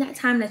 in that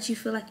time that you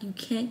feel like you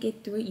can't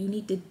get through it, you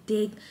need to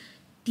dig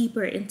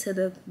deeper into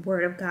the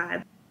Word of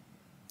God.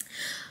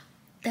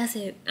 That's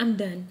it. I'm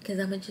done.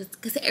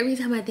 Because every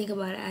time I think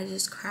about it, I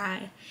just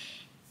cry.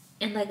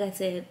 And like I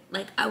said,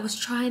 like I was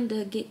trying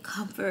to get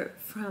comfort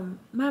from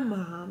my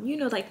mom. You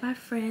know, like my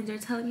friends are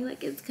telling me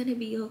like it's gonna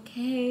be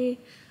okay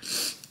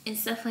and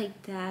stuff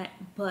like that.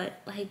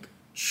 But like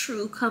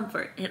true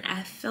comfort, and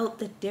I felt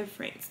the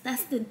difference.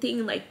 That's the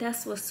thing, like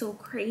that's what's so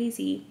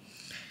crazy.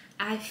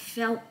 I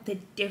felt the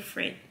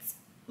difference,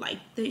 like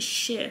the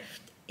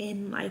shift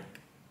in like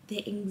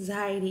the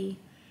anxiety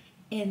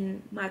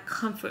and my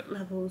comfort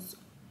levels,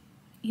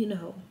 you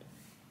know,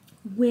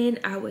 when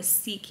I was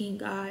seeking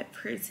God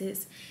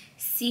versus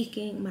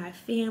seeking my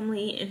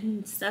family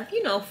and stuff,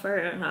 you know,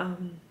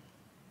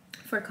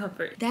 for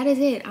comfort. That is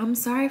it. I'm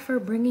sorry for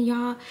bringing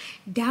y'all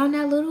down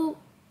that little.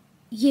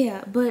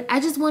 Yeah, but I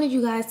just wanted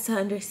you guys to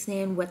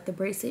understand what the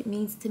bracelet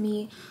means to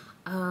me.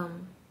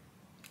 And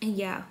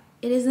yeah,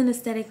 it is an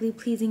aesthetically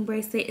pleasing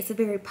bracelet. It's a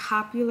very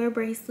popular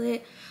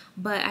bracelet,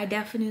 but I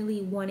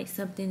definitely wanted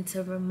something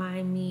to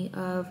remind me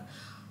of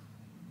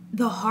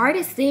the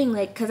hardest thing,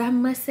 like, because I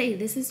must say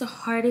this is the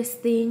hardest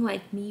thing,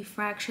 like me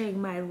fracturing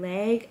my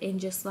leg and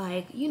just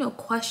like, you know,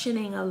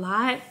 questioning a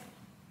lot.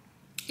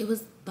 It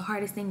was the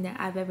hardest thing that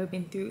I've ever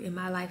been through in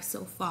my life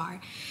so far.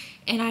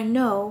 And I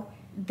know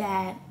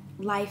that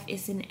life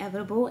is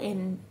inevitable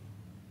and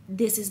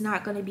this is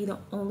not going to be the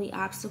only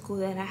obstacle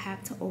that I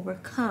have to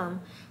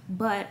overcome,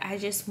 but I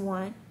just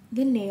want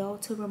the nail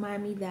to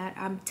remind me that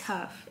I'm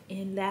tough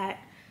and that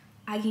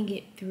I can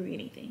get through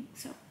anything.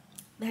 So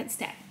that's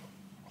that.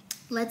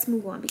 Let's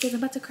move on because I'm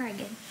about to cry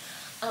again.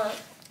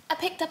 I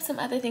picked up some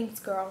other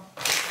things, girl.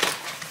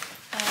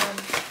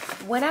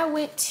 When I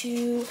went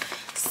to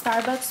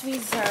Starbucks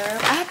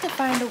Reserve, I have to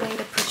find a way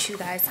to put you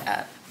guys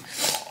up.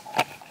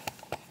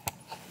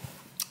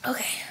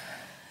 Okay.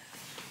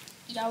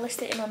 Y'all are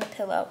sitting on the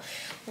pillow.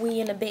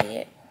 We in the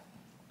bed.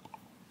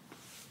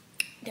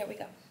 There we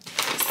go.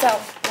 So,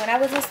 when I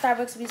was in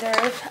Starbucks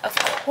Reserve, of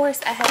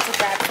course I had to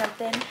grab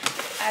something.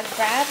 I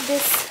grabbed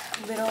this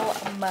little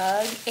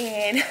mug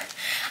and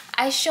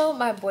I showed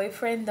my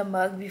boyfriend the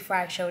mug before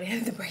I showed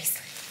him the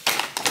bracelet.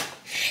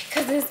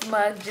 Because this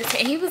mug just,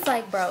 and he was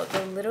like, bro,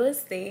 the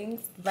littlest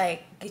things,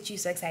 like, get you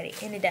so excited.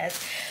 And it does.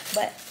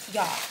 But,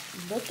 y'all,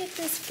 look at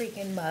this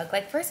freaking mug.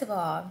 Like, first of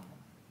all,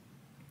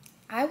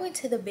 I went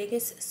to the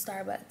biggest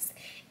Starbucks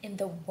in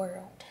the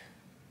world.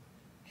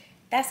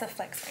 That's a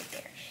flex right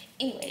there.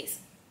 Anyways,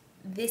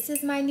 this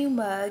is my new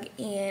mug.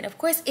 And, of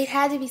course, it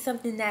had to be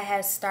something that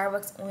has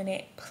Starbucks on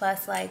it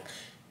plus, like,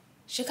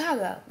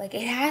 Chicago. Like,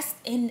 it has,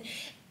 and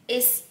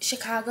it's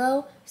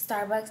Chicago,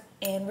 Starbucks,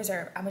 and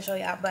Reserve. I'm going to show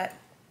y'all, but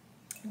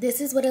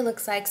this is what it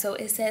looks like. So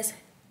it says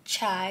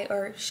chai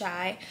or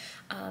shy.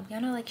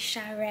 Y'all know, like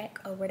Chirac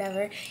or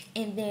whatever.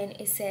 And then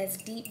it says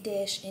deep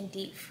dish and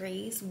deep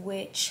freeze,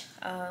 which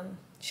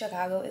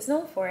Chicago is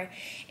known for.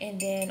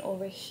 And then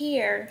over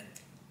here,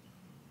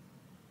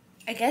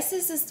 I guess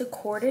this is the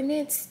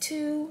coordinates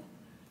to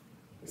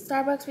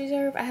Starbucks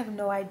Reserve. I have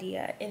no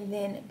idea. And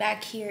then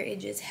back here, it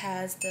just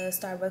has the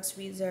Starbucks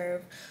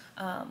Reserve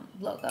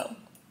logo.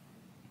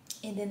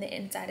 And then the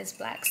inside is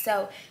black.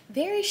 So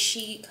very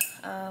chic.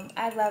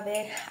 I love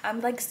it. I'm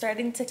like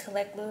starting to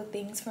collect little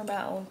things for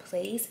my own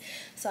place.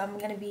 So I'm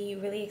going to be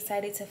really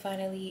excited to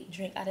finally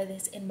drink out of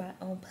this in my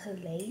own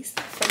place.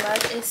 The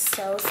mug is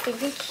so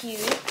stinking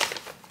cute.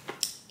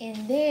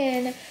 And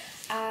then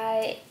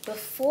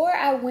before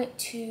I went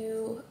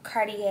to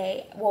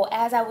Cartier, well,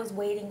 as I was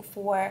waiting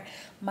for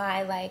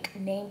my like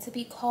name to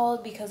be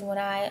called, because when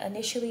I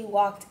initially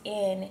walked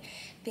in,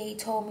 they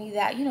told me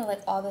that, you know,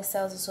 like all the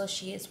sales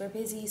associates were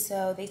busy,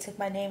 so they took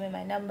my name and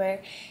my number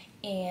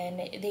and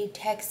they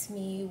texted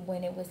me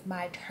when it was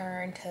my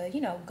turn to,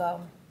 you know,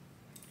 go.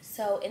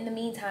 So in the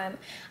meantime,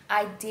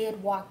 I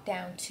did walk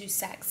down to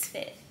Saks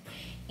Fifth.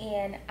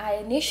 And I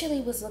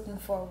initially was looking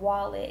for a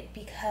wallet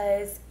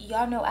because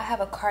y'all know I have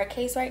a card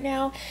case right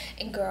now.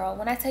 And girl,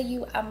 when I tell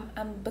you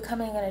I'm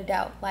becoming an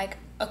adult, like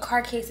a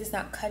card case is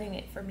not cutting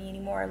it for me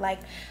anymore. Like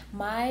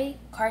my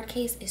card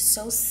case is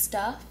so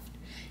stuffed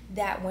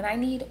that when I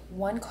need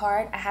one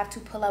card, I have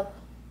to pull out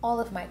all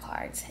of my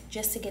cards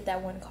just to get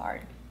that one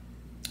card.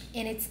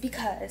 And it's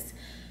because,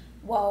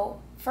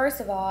 well, first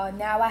of all,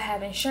 now I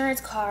have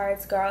insurance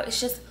cards, girl. It's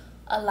just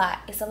a lot.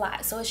 It's a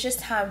lot. So it's just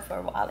time for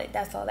a wallet.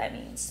 That's all that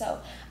means. So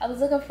I was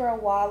looking for a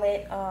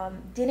wallet.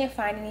 Didn't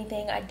find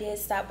anything. I did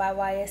stop by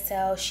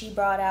YSL. She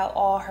brought out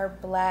all her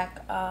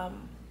black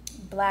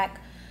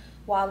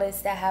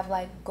wallets that have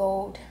like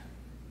gold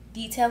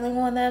detailing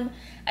on them.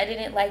 I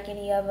didn't like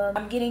any of them.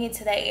 I'm getting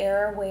into that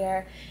era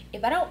where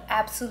if I don't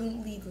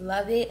absolutely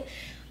love it,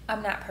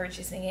 I'm not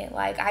purchasing it.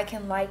 Like I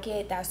can like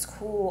it, that's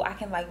cool. I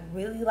can like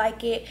really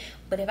like it,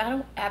 but if I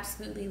don't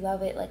absolutely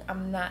love it, like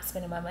I'm not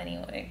spending my money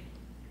on it.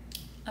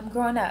 I'm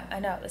growing up. I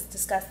know, it's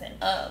disgusting.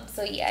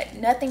 So yeah,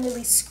 nothing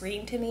really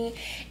screamed to me.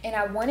 And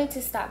I wanted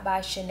to stop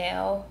by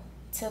Chanel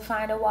to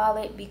find a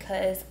wallet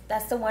because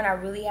that's the one I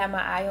really had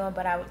my eye on,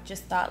 but I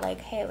just thought like,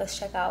 hey, let's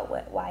check out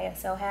what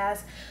YSL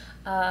has.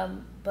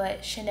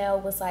 But Chanel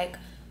was like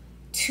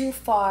too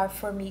far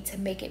for me to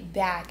make it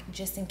back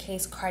just in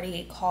case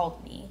Cartier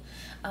called me.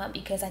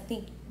 Because I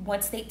think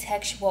once they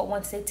text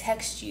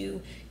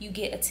you, you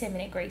get a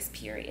 10-minute grace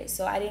period.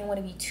 So I didn't want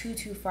to be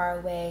too far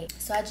away.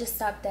 So I just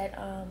stopped at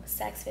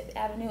Saks Fifth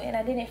Avenue and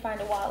I didn't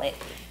find a wallet.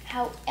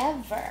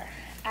 However,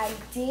 I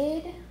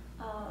did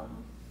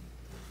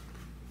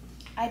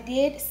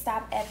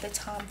stop at the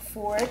Tom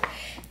Ford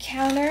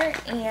counter,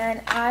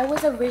 and I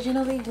was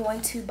originally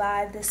going to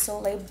buy the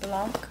Soleil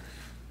Blanc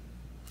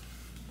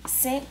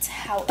scent.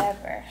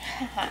 However,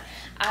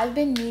 I've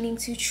been meaning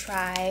to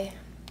try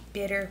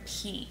bitter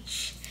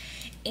peach,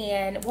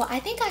 and well, I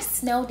think I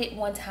smelled it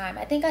one time.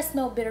 I think I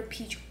smelled bitter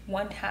peach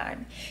one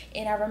time,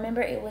 and I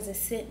remember it was a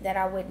scent that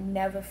I would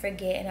never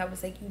forget. And I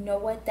was like, you know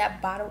what, that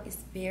bottle is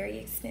very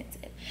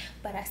expensive,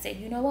 but I said,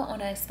 you know what,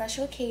 on a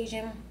special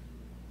occasion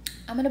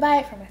I'm gonna buy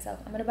it for myself.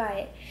 I'm gonna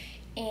buy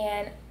it.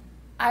 And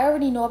I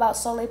already know about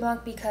Soleil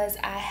Blanc because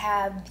I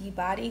have the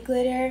body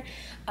glitter.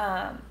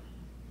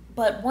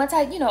 But once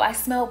I, I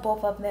smelled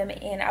both of them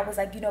and I was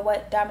like, you know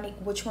what, Dominique,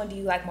 which one do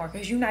you like more?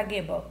 Because you're not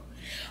getting both.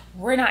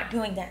 We're not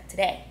doing that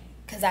today.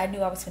 Because I knew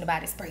I was going to buy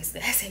this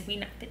bracelet. I said, we're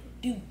not going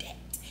to do that.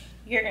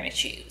 You're going to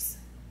choose.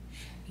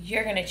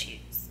 You're going to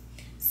choose.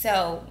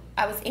 So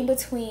I was in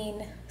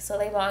between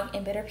Soleil Blanc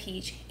and Bitter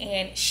Peach.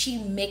 And she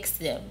mixed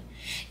them.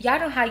 Y'all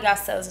know how y'all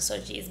sales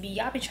associates be.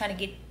 Y'all been trying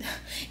to get,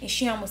 and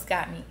she almost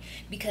got me.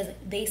 Because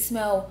they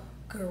smell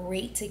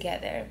great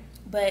together.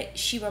 But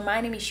she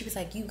reminded me, she was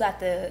like, you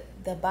got the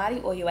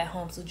body oil at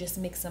home, so just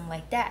mix them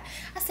like that.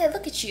 I said,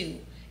 look at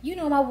you. You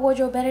know my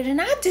wardrobe better than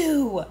I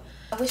do.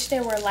 I wish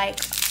there were like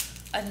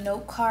a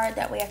note card.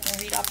 That way I can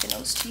read off the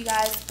notes to you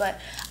guys. But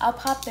I'll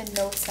pop the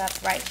notes up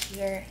right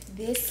here.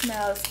 This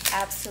smells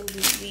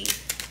absolutely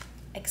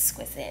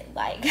exquisite.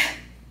 Like,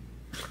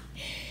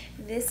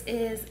 this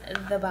is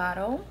the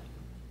bottle.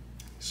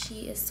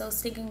 She is so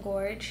stinking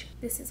gorge.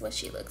 This is what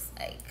she looks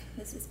like.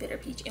 This is Bitter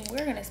Peach, and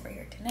we're gonna spray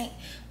her tonight.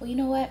 Well, you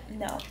know what?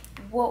 No,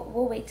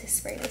 we'll wait to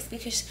spray this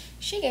because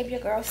she gave your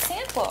girl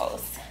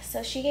samples.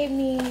 So she gave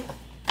me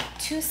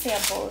 2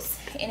 samples,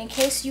 and in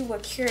case you were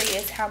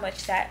curious how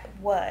much that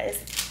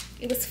was,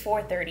 it was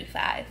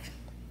 $435.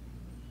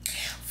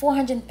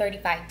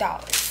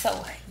 $435.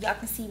 So y'all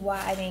can see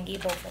why I didn't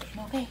get both of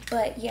them, okay?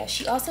 But yeah,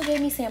 she also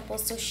gave me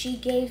samples. So she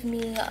gave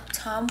me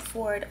Tom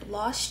Ford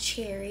Lost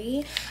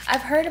Cherry.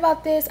 I've heard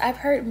about this. I've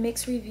heard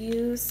mixed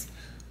reviews.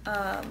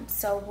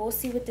 So we'll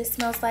see what this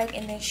smells like.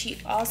 And then she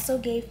also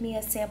gave me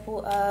a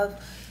sample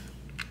of,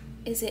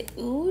 is it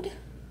Oud?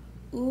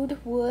 Oud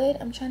Wood.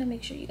 I'm trying to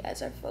make sure you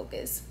guys are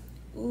focused.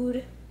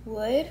 Oud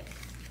Wood.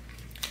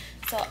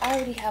 So I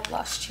already have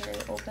Lost Cherry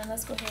open.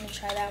 Let's go ahead and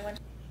try that one.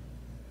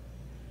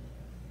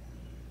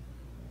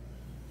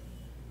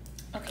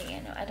 Okay,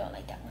 yeah, no, I don't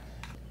like that one.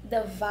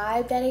 The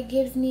vibe that it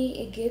gives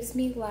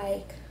me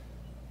like,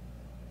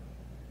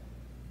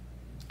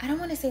 I don't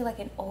want to say like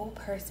an old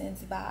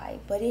person's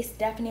vibe, but it's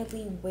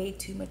definitely way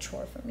too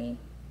mature for me.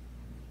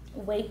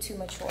 Way too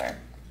mature.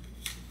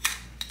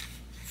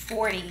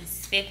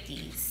 40s,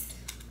 50s,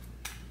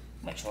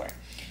 mature.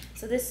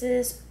 So this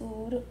is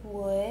Oud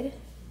Wood,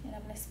 and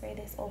I'm gonna spray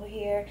this over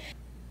here.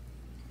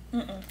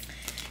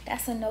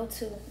 That's a no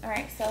too. All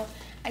right, so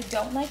I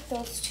don't like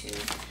those 2.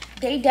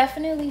 They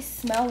definitely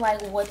smell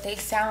like what they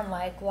sound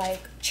like.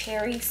 Like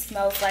cherry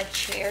smells like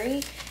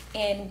cherry,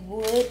 and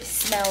wood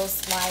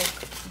smells like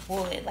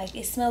wood. Like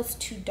it smells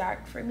too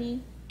dark for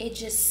me. It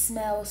just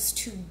smells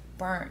too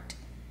burnt.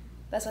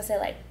 That's why I say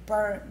like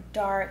burnt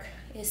dark.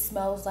 It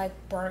smells like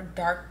burnt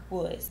dark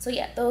wood. So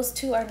yeah, those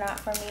 2 are not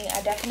for me.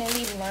 I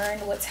definitely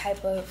learned what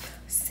type of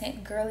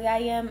scent girly I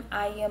am.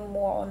 I am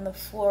more on the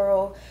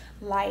floral,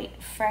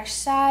 light, fresh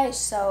side.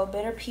 So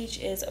Bitter Peach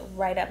is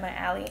right up my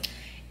alley.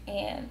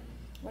 And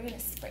we're gonna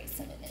spray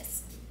some of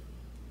this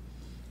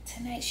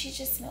tonight. She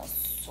just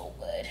smells so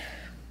good.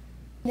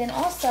 Then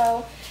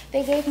also,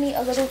 they gave me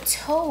a little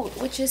tote,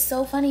 which is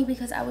so funny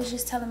because I was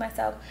just telling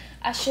myself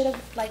I should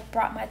have like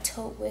brought my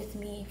tote with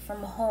me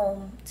from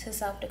home to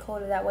South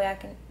Dakota. That way I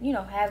can,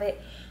 have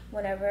it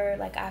whenever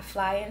like I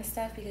fly and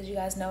stuff, because you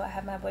guys know I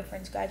have my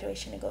boyfriend's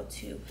graduation to go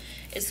to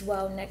as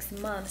well next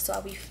month. So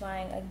I'll be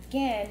flying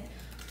again.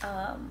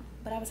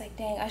 But I was like,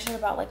 dang, I should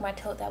have brought like my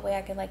tote. That way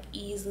I can like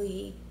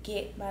easily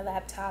get my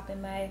laptop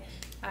and my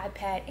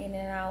iPad in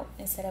and out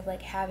instead of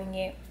like having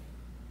it,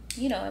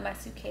 in my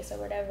suitcase or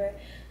whatever.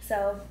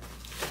 So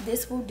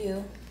this will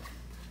do.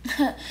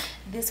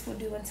 This will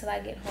do until I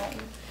get home.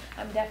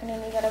 I'm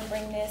definitely gonna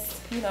bring this,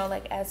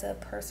 like as a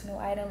personal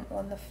item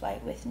on the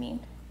flight with me.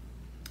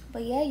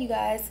 But yeah, you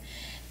guys,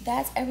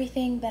 that's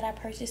everything that I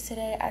purchased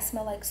today. I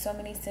smell like so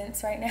many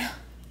scents right now.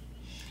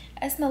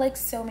 I smell like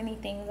so many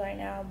things right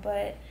now.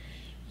 But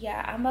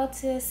yeah, I'm about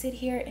to sit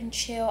here and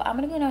chill. I'm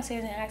gonna go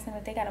downstairs and ask them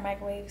if they got a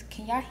microwave.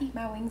 Can y'all heat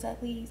my wings up,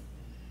 please?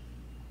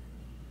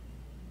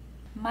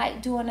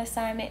 Might do an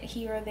assignment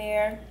here or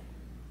there.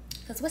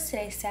 Because what's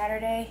today?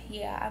 Saturday?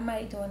 Yeah, I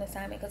might do an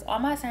assignment because all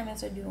my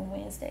assignments are due on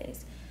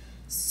Wednesdays.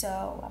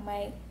 So I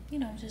might,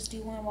 just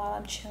do one while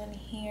I'm chilling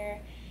here.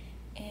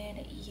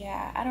 And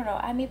yeah, I don't know.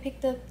 I may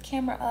pick the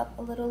camera up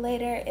a little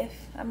later if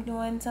I'm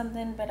doing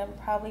something, but I'm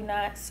probably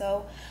not.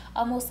 So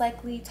I'll most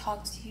likely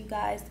talk to you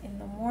guys in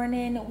the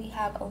morning. We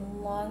have a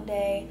long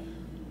day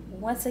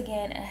once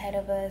again ahead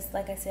of us.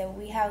 Like I said,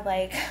 we have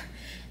like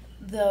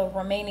the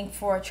remaining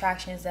 4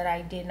 attractions that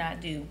I did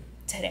not do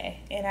today.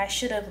 And I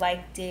should have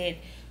like did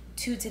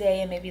 2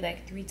 today and maybe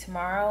like 3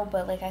 tomorrow.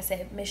 But like I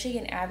said,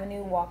 Michigan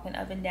Avenue, walking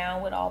up and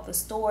down with all the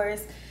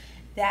stores,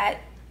 that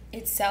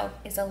itself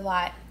is a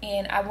lot.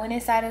 And I went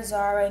inside of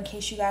Zara, in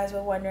case you guys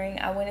were wondering.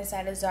 I went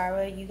inside of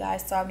Zara. You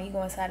guys saw me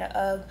go inside of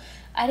UGG.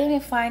 I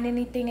didn't find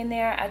anything in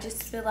there. I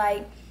just feel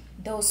like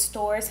those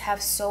stores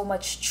have so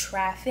much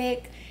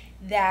traffic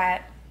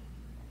that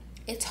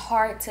it's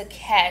hard to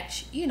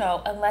catch,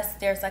 unless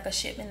there's like a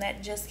shipment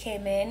that just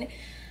came in.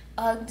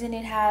 UGG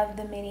didn't have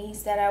the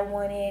minis that I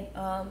wanted.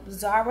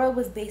 Zara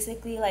was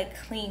basically like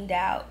cleaned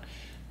out.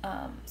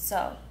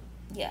 So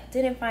yeah,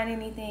 didn't find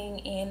anything.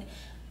 And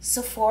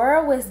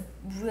Sephora was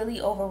really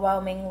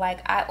overwhelming.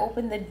 Like, I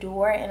opened the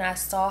door and I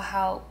saw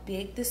how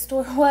big the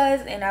store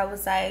was, and I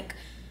was like,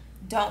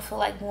 don't feel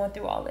like going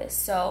through all this.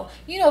 So,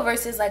 you know,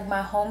 versus like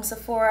my home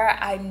Sephora,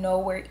 I know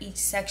where each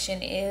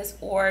section is,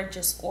 or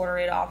just order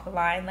it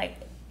offline. Like,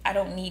 I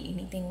don't need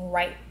anything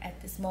right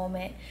at this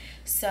moment.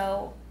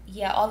 So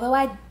yeah, although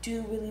I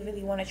do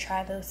really want to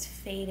try those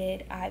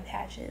faded eye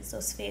patches,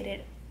 those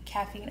faded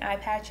caffeine eye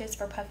patches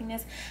for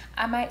puffiness,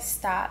 I might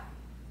stop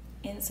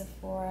in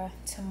Sephora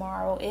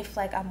tomorrow. If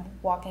like I'm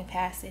walking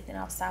past it, then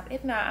I'll stop.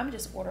 If not, I'm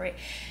just order it.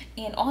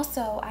 And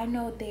also, I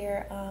know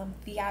their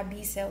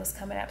VIB sale is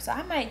coming up, so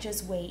I might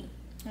just wait.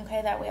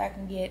 Okay, that way I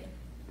can get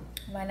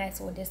my nice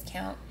little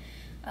discount.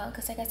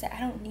 Because like I said, I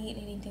don't need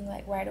anything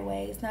like right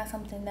away. It's not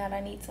something that I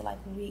need to like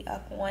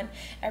re-up on.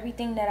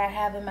 Everything that I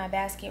have in my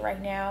basket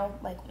right now,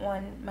 like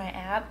on my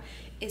app,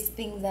 is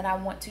things that I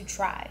want to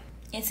try.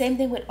 And same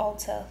thing with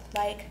Ulta.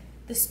 Like,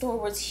 the store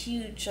was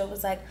huge, so it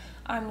was like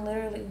I'm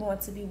literally going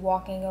to be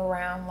walking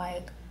around,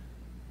 like,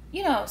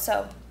 you know.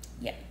 So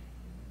yeah,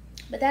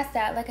 but that's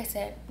that. Like I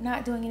said,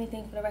 not doing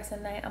anything for the rest of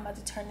the night. I'm about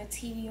to turn the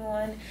TV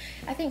on.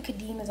 I think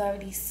Kadeem is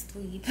already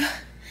asleep.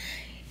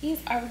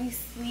 He's already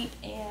asleep.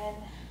 And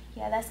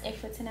yeah, that's it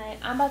for tonight.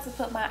 I'm about to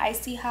put my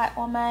icy hot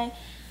on my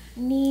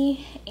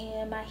knee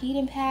and my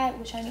heating pad,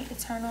 which I need to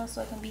turn on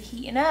so it can be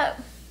heating up.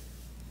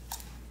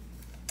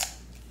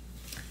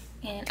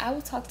 And I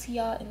will talk to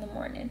y'all in the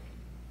morning.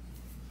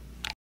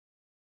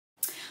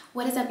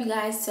 What is up, you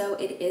guys? So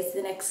it is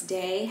the next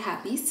day.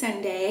 Happy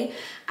Sunday.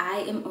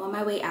 I am on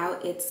my way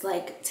out. It's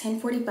like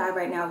 10:45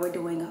 right now. We're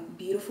doing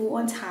beautiful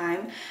on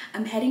time.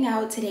 I'm heading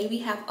out. Today we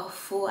have a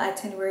full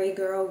itinerary,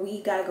 girl.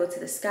 We gotta go to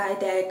the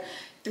Skydeck,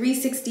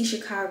 360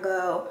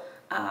 Chicago,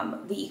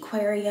 the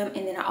aquarium,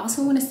 and then I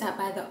also want to stop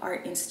by the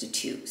Art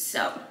Institute.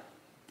 So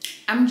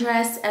I'm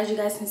dressed, as you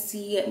guys can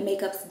see,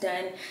 makeup's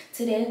done.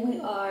 Today we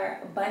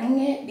are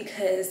bunning it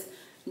because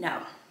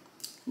no.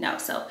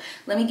 So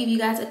let me give you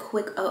guys a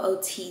quick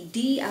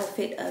OOTD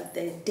outfit of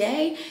the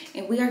day,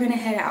 and we are gonna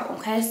head out.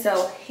 Okay,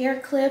 so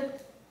hair clip.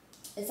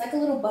 It's like a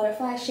little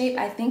butterfly shape.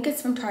 I think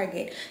it's from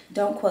Target.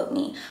 Don't quote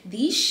me.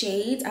 These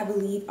shades, I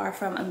believe, are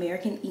from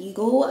American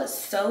Eagle.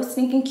 So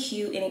stinking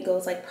cute, and it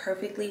goes like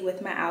perfectly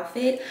with my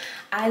outfit.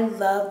 I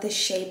love the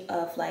shape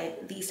of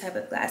like these type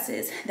of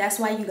glasses. That's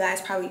why you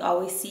guys probably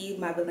always see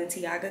my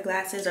Balenciaga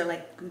glasses are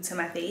like glued to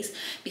my face,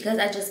 because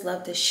I just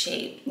love the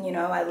shape. You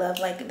know, I love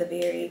like the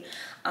very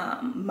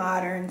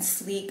modern,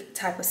 sleek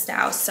type of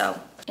style.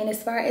 So, and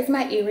as far as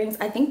my earrings,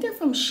 I think they're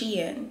from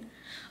Shein.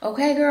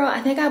 Okay, girl,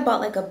 I think I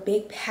bought like a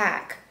big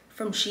pack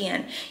from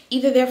Shein.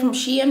 Either they're from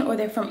Shein or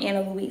they're from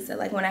Ana Luisa,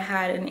 like when I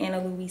had an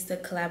Ana Luisa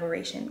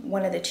collaboration,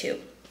 one of the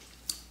two.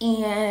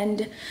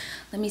 And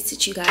let me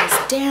sit you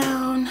guys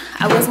down.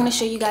 I was gonna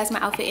show you guys my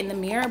outfit in the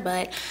mirror,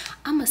 but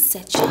I'm gonna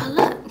set y'all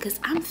up because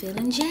I'm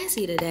feeling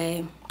jazzy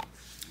today.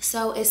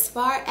 So as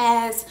far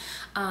as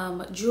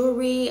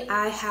jewelry,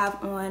 I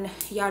have on,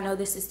 y'all know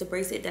this is the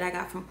bracelet that I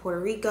got from Puerto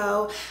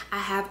Rico. I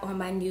have on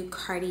my new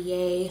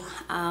Cartier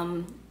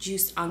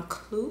Juste un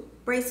Clou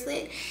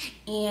bracelet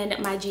and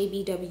my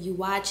JBW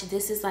watch.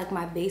 This is like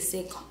my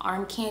basic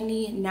arm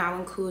candy, now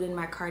including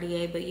my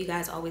Cartier, but you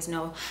guys always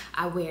know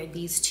I wear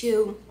these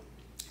two.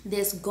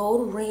 This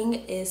gold ring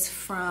is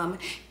from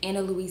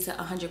Ana Luisa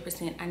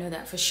 100%, I know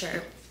that for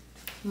sure.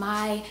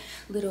 My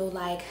little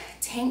like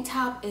tank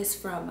top is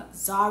from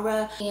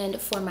Zara,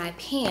 and for my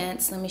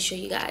pants, let me show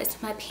you guys.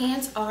 My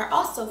pants are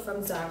also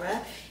from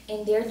Zara,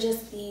 and they're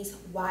just these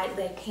wide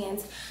leg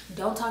pants.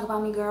 Don't talk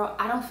about me, girl.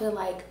 I don't feel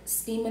like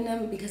steaming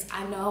them because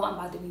I know I'm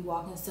about to be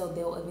walking, so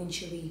they'll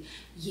eventually,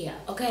 yeah,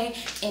 okay?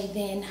 And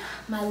then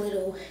my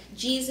little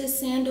Jesus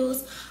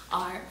sandals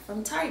are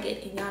from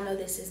Target, and y'all know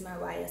this is my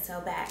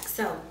YSL bag.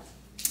 So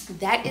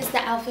that is the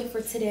outfit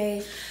for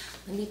today.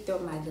 Let me throw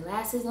my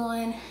glasses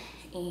on,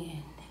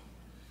 and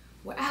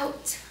we're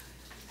out.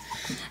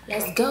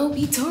 Let's go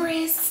be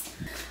tourists.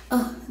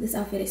 Oh, this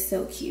outfit is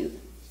so cute.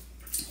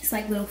 It's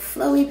like little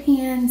flowy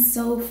pants,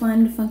 so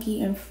fun, funky,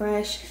 and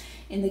fresh,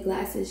 and the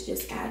glasses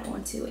just add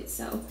on to it.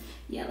 So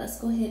yeah, let's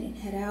go ahead and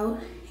head out,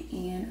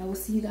 and I will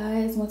see you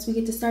guys once we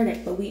get to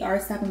Skydeck. But we are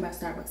stopping by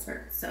Starbucks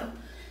first. So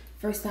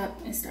first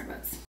stop is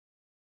Starbucks.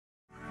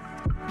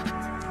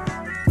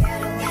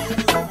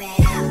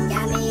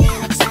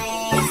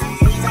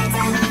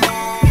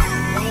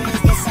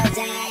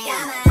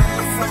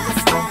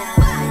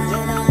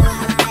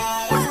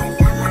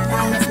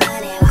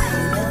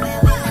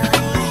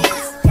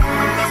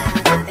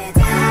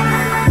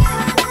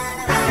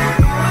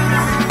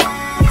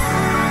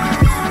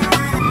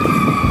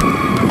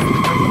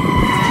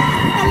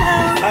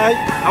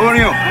 How are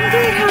you? I'm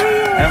good, how are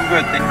you? I'm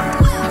good, thank you.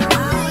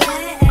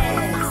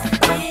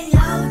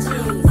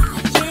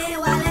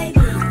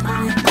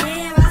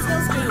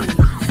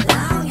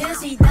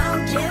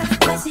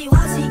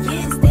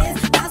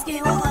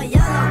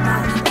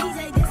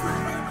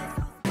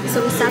 So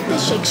we stopped at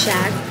Shake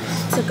Shack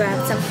to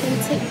grab something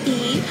to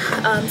eat.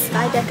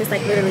 Skydeck is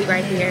like literally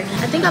right here.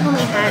 I think I've only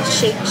had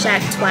Shake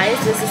Shack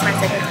twice. This is my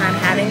second time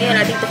having it.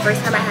 I think the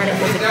first time I had it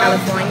was in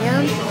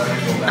California.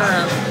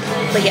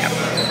 But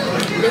yeah.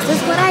 This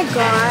is what I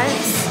got.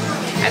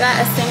 I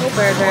got a single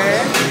burger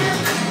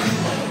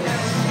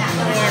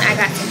and I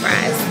got some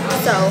fries.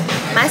 So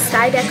my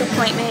Skydeck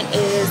appointment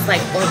is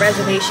like, or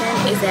reservation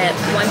is at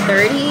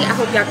 1:30. I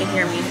hope y'all can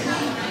hear me.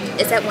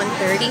 It's at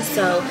 1:30,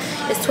 so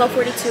it's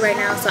 12:42 right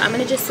now. So I'm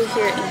gonna just sit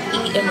here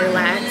and eat and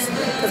relax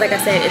because, like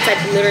I said, it's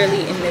like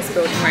literally in this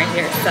building right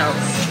here. So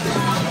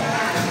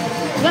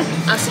yeah,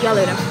 I'll see y'all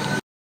later.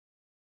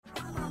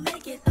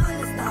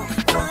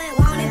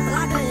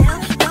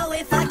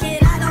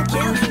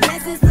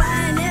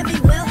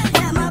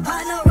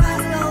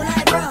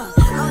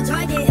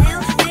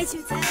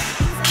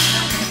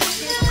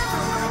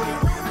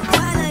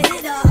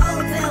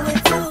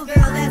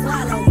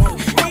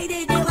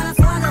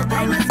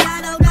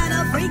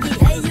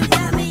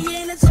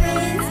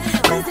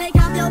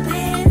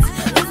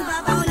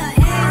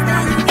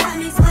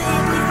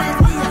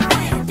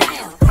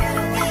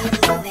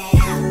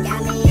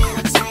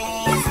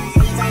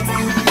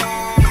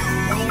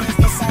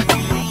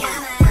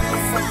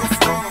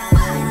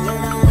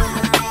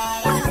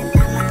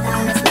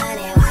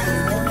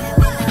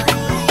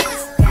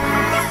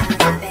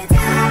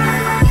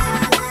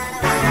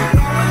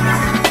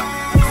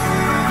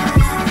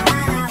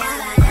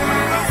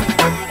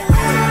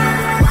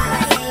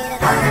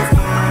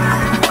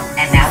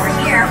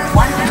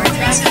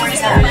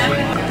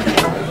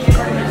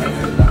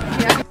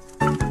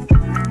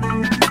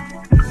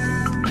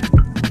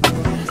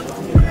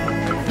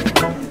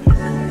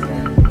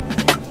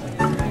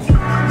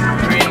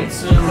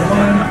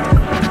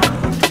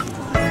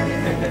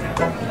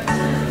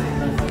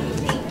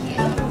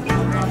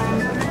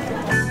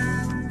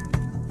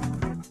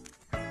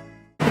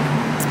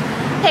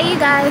 Hey you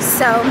guys,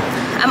 so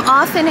I'm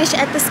all finished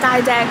at the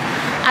Skydeck.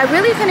 I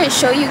really couldn't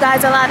show you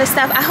guys a lot of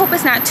stuff. I hope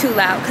it's not too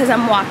loud because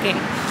I'm walking.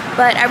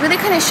 But I really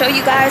couldn't show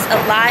you guys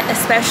a lot,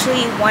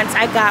 especially once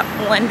I got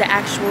on the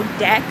actual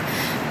deck.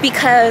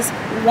 Because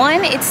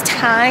one, it's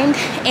timed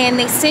and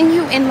they send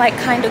you in like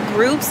kind of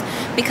groups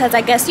because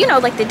I guess, you know,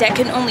 like the deck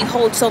can only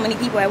hold so many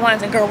people at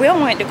once, and girl, we don't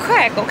want it to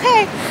crack,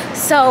 okay?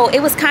 So it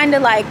was kind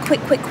of like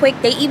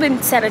quick. They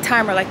even set a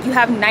timer, like you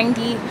have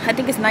 90, I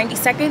think it's 90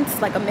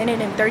 seconds, like a minute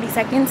and 30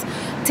 seconds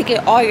to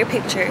get all your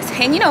pictures.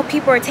 And you know,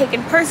 people are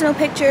taking personal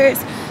pictures,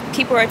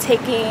 people are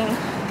taking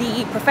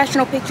the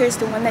professional pictures,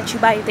 the one that you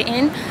buy at the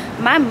end.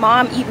 My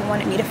mom even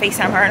wanted me to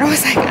FaceTime her and I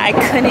was like, I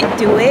couldn't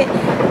do it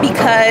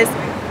because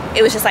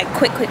it was just like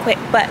quick.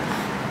 But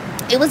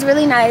it was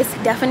really nice,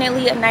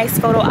 definitely a nice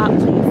photo op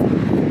place.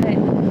 But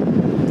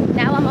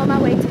now I'm on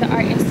my way to the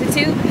Art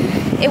Institute.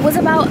 It was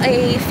about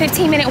a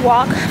 15-minute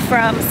walk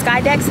from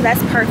Skydeck, so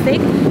that's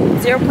perfect.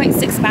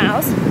 0.6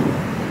 miles,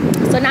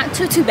 so not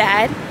too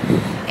bad.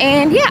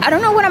 And yeah, I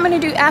don't know what I'm gonna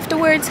do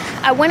afterwards.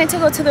 I wanted to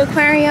go to the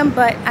aquarium,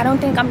 but I don't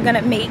think I'm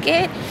gonna make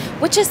it,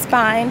 which is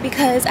fine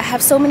because I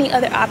have so many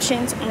other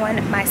options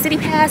on my city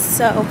pass.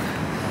 So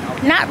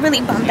not really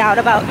bummed out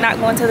about not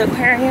going to the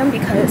aquarium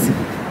because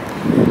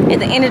at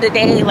the end of the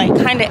day, like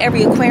kind of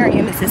every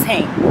aquarium is the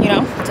same, you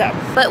know? So,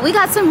 but we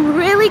got some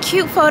really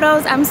cute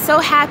photos. I'm so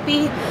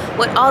happy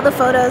with all the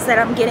photos that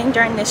I'm getting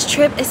during this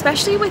trip,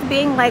 especially with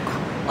being like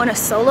on a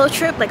solo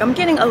trip. Like I'm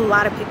getting a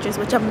lot of pictures,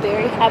 which I'm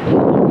very happy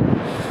with.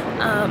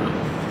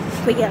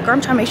 But yeah, girl,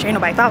 I'm trying to make sure ain't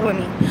nobody following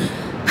me.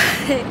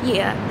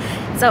 Yeah,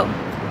 so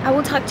I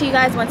will talk to you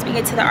guys once we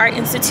get to the Art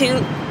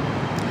Institute.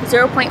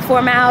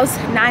 0.4 miles,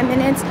 9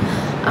 minutes.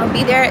 I'll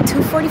be there at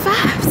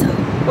 2:45, so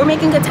we're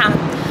making good time.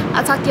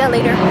 I'll talk to y'all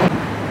later.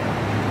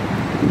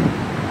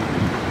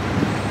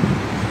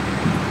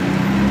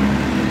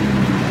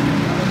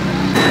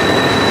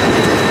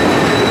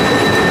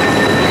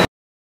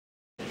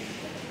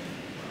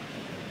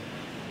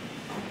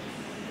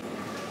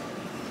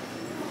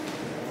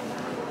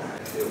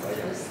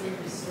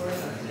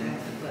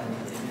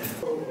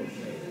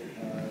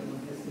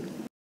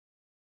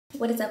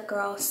 What is up,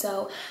 girl?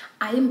 So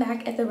I am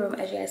back at the room,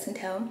 as you guys can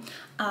tell.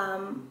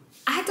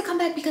 I had to come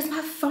back because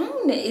my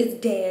phone is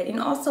dead, and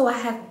also I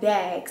have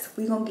bags.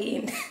 We gonna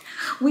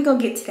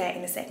get to that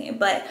in a second.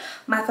 But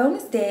my phone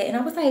is dead, and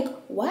I was like,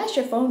 why is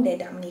your phone dead,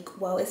 Dominique?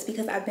 Well, it's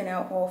because I've been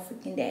out all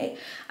freaking day.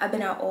 I've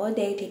been out all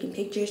day taking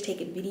pictures,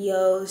 taking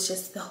videos,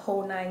 just the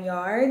whole 9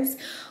 yards,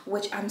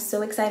 which I'm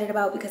so excited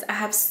about because I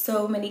have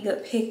so many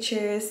good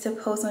pictures to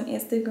post on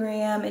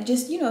Instagram and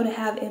just, you know, to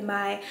have in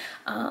my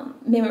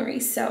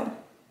memories. So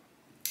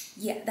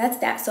yeah, that's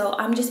that. So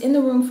I'm just in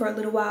the room for a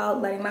little while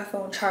letting my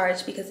phone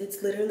charge because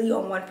it's literally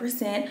on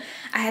 1%.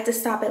 I had to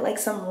stop at like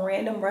some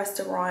random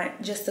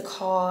restaurant just to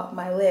call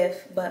my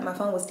Lyft, but my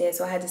phone was dead,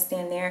 so I had to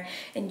stand there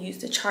and use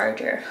the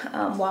charger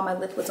while my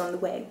Lyft was on the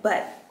way.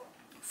 But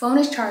phone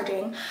is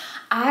charging.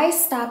 I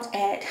stopped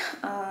at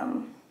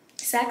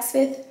Saks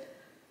Fifth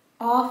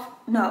off.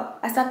 No,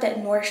 I stopped at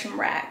Nordstrom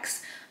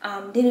Racks.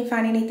 Didn't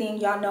find anything.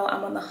 Y'all know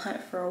I'm on the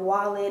hunt for a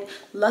wallet.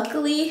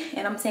 Luckily,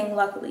 and I'm saying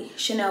luckily,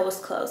 Chanel was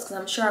closed because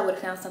I'm sure I would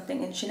have found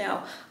something in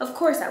Chanel. Of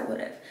course I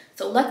would have.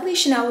 So luckily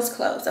Chanel was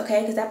closed,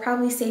 okay? Because that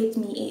probably saved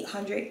me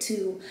 $800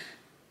 to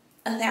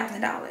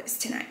 $1,000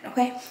 tonight,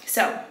 okay?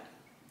 So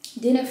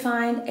Didn't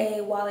find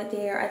a wallet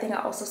there. I think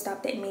I also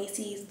stopped at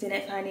Macy's,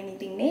 didn't find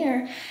anything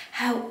there.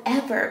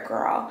 However,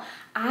 girl,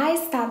 I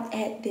stopped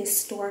at this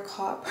store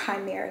called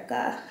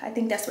Primerica. I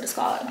think that's what it's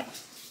called.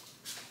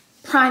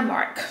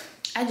 Primark.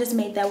 I just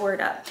made that word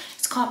up.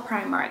 It's called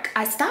Primark.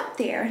 I stopped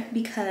there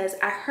because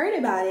I heard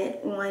about it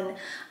on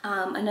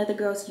another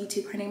girl's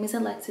YouTube. Her name is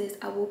Alexis.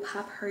 I will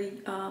pop her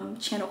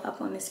channel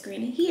up on the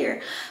screen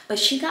here. But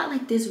she got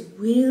like this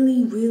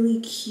really, really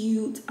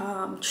cute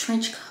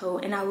trench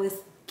coat, and I was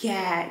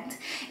gagged.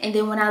 And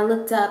then when I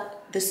looked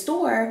up the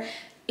store,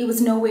 it was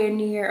nowhere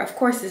near, of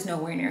course it's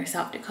nowhere near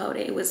South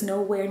Dakota. It was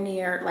nowhere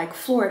near like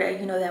Florida,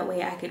 you know, that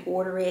way I could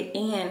order it.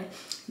 And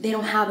they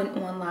don't have an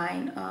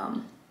online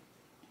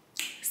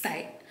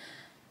site.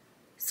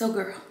 So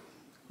girl,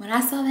 when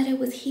I saw that it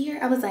was here,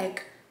 I was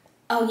like,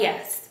 oh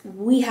yes,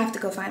 we have to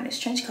go find this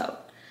trench coat.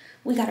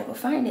 We gotta go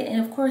find it. And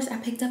of course I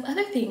picked up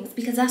other things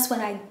because that's what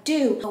I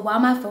do. But while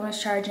my phone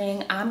is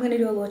charging, I'm gonna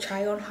do a little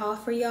try on haul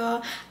for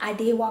y'all. I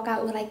did walk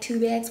out with like 2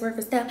 bags worth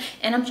of stuff,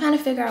 and I'm trying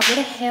to figure out where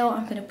the hell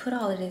I'm gonna put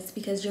all of this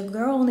because your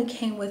girl only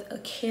came with a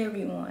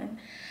carry-on.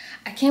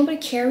 I came with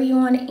a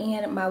carry-on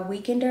and my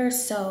weekender.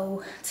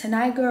 So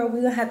tonight, girl,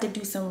 we're gonna have to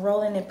do some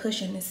rolling and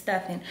pushing and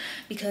stuffing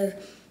because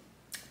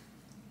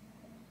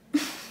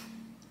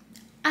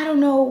I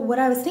don't know what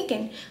I was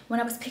thinking when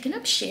I was picking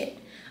up shit.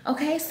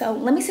 Okay, so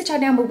let me sit y'all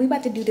down, but we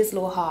about to do this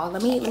little haul.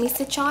 Let me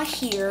sit y'all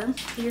here.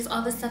 Here's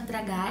all the stuff that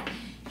I got.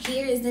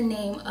 Here is the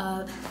name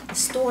of the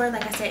store.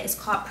 Like I said, it's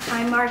called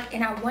Primark,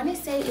 and I want to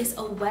say it's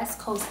a West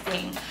Coast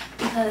thing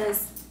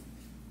because,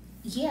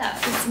 yeah,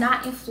 it's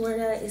not in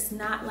Florida. It's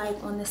not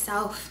like on the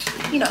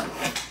south, you know,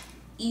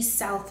 east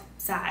south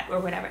side or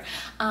whatever.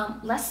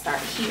 Let's start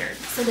here.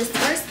 So this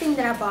first thing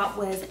that I bought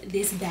was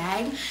this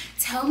bag.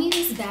 Tell me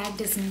this bag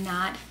does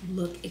not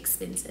look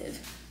expensive.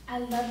 I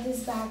love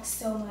this bag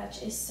so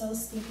much. It's so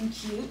stinking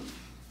cute.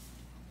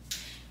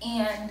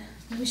 And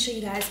let me show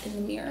you guys in the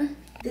mirror.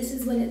 This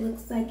is what it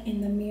looks like in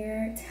the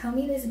mirror. Tell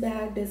me this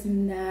bag does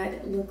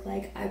not look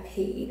like I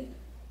paid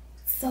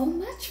so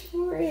much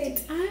for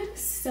it. I'm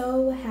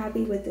so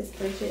happy with this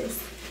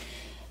purchase.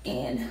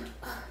 And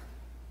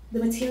the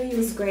material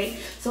is great.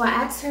 So I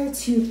asked her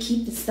to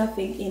keep the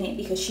stuffing in it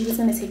because she was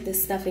gonna take the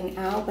stuffing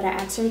out, but I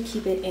asked her to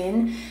keep it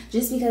in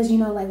just because, you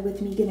know, like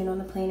with me getting on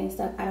the plane and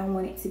stuff, I don't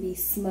want it to be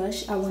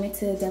smushed. I want it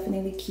to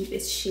definitely keep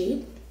its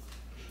shape.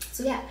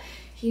 So yeah,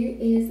 here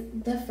is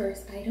the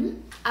first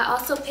item. I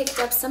also picked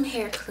up some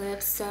hair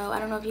clips. So I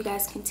don't know if you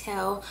guys can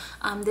tell.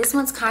 This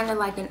one's kind of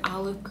like an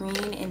olive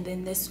green, and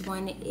then this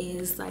one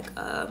is like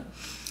a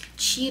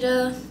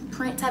cheetah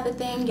print type of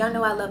thing. Y'all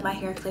know I love my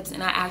hair clips,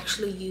 and I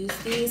actually use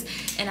these,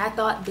 and I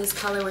thought this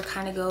color would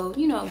kind of go,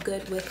 you know,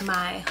 good with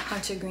my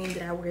hunter green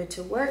that I wear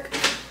to work.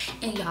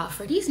 And y'all,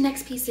 for these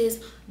next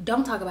pieces,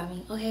 don't talk about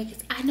me, okay?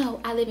 Because I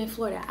know I live in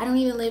Florida. I don't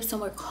even live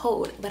somewhere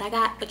cold, but I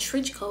got a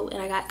trench coat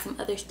and I got some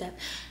other stuff.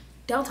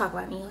 Don't talk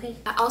about me, okay?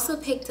 I also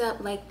picked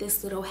up like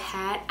this little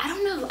hat. I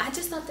don't know, I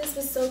just thought this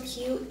was so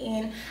cute,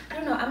 and I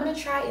don't know, I'm gonna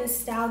try and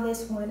style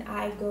this when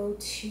I go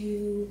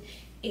to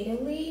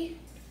Italy.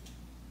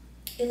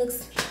 It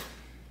looks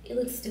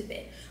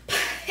stupid, but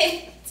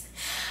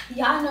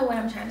y'all know what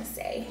I'm trying to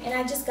say. And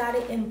I just got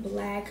it in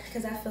black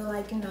because I feel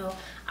like, you know,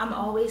 I'm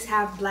always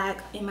have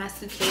black in my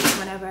suitcase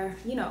whenever,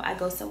 you know, I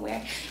go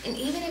somewhere. And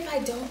even if I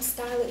don't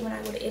style it when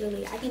I go to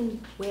Italy, I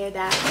can wear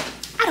that.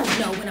 I don't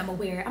know when I'm gonna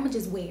wear it. I'm gonna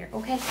just wear it,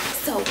 okay?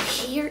 So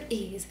here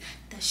is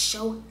the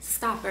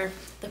showstopper,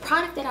 the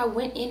product that I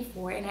went in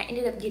for, and I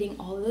ended up getting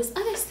all of this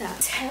other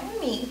stuff. Tell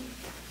me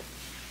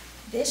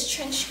this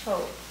trench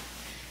coat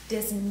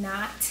does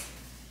not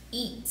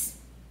eat.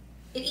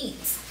 It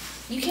eats.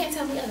 You can't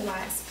tell me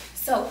otherwise.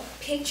 So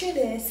picture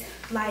this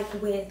like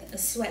with a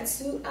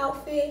sweatsuit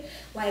outfit,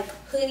 like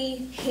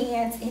hoodie,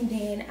 pants, and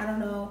then I don't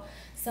know,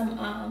 some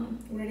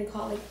what do they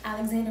call it,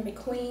 Alexander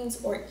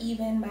McQueen's, or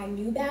even my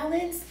New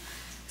Balance.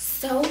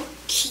 So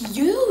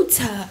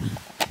cute,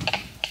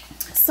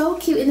 so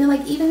cute. And then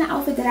like even the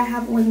outfit that I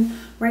have on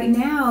right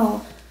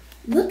now,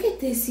 look at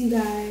this, you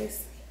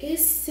guys.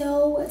 It's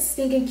so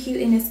stinking cute,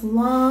 and it's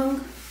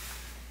long.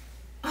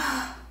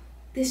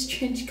 This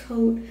trench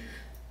coat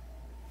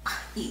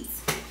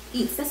eats.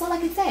 That's all I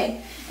can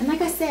say. And like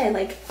I said,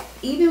 like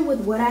even with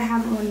what I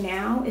have on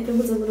now, if it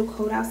was a little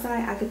cold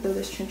outside, I could throw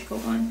this trench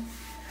coat on.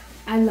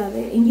 I love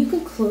it. And you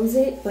can close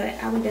it, but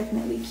I would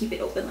definitely keep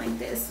it open like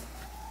this.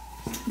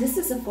 This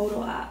is a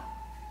photo op.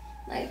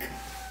 Like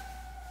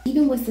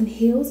even with some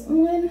heels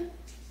on.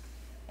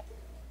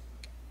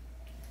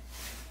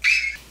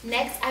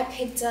 Next, I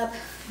picked up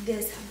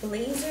this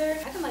blazer.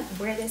 I can like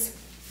wear this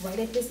right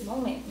at this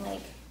moment.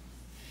 Like,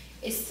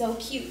 it's so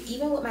cute.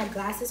 Even with my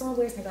glasses on.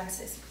 Where's my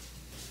glasses?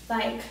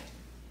 Like,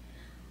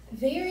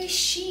 very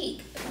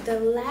chic. The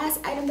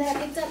last item that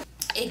I picked up,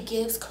 it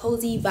gives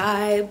cozy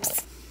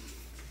vibes.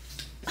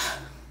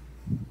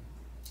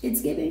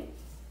 It's giving.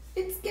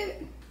 It's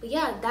giving. But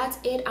yeah, that's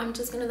it. I'm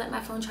just gonna let my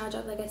phone charge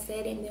up, like I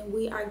said, and then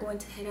we are going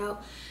to head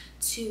out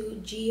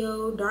to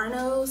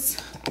Giodarnos.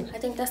 I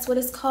think that's what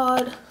it's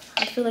called.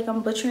 I feel like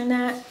I'm butchering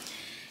that.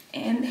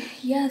 And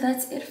yeah,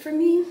 that's it for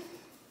me.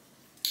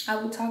 I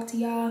will talk to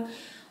y'all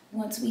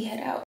once we head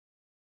out.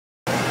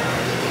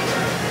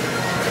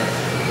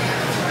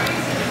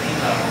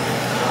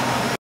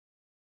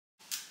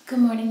 Good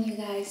morning, you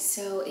guys.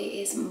 So it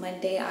is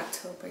Monday,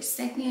 October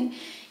 2nd.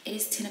 It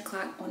is 10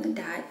 o'clock on the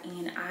dot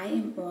and I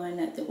am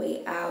on the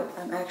way out.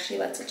 I'm actually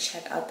about to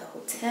check out the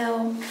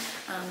hotel.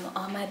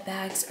 All my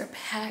bags are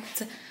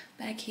packed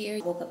back here.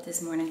 I woke up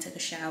this morning, took a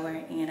shower,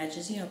 and I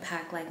just,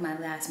 packed like my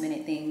last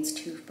minute things,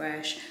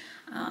 toothbrush,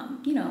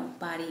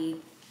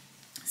 body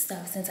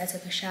stuff since I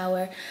took a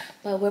shower.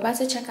 But we're about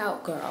to check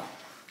out, girl.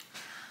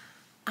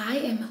 I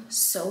am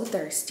so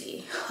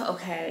thirsty,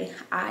 okay?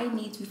 I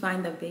need to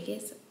find the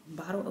biggest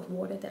bottle of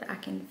water that I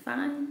can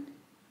find,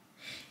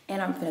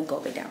 and I'm gonna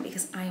gulp it down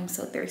because I am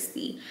so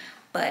thirsty.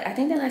 But I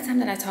think the last time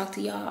that I talked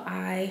to y'all,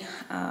 I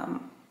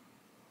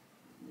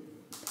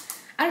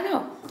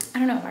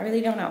don't know. I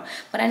really don't know.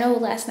 But I know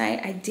last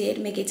night I did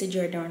make it to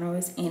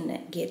Giodarnos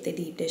and get the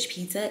deep dish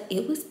pizza.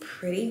 It was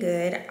pretty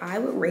good. I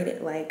would rate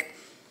it like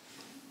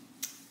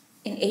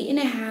an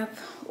 8.5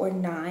 or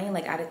 9,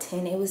 like out of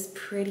 10. It was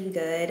pretty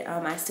good.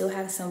 I still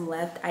have some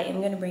left. I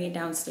am gonna bring it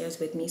downstairs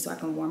with me so I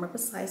can warm up a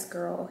slice,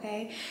 girl,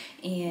 okay?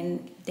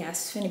 And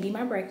that's gonna be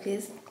my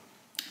breakfast.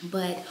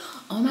 But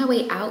on my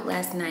way out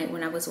last night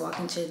when I was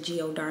walking to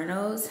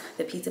Giodarnos,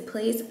 the pizza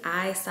place,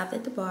 I stopped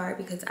at the bar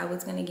because I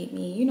was gonna get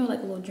me, like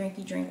a little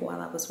drinky drink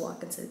while I was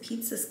walking to the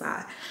pizza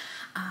spot.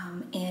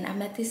 And I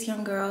met this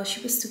young girl.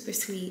 She was super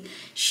sweet.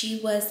 She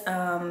was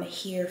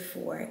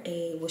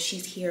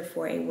she's here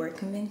for a work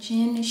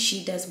convention.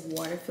 She does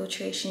water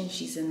filtration.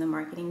 She's in the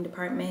marketing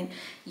department.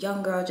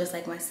 Young girl just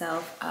like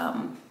myself.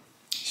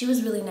 She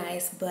was really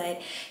nice,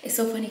 but it's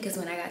so funny because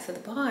when I got to the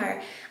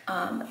bar,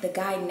 the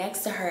guy next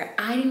to her,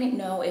 I didn't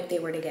know if they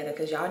were together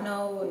because y'all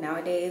know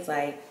nowadays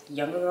like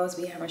younger girls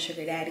be having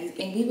sugar daddies,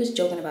 and we was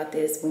joking about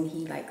this when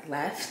he like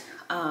left.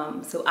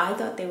 So I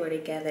thought they were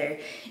together,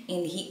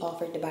 and he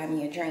offered to buy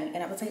me a drink,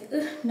 and I was like,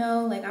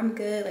 no, like I'm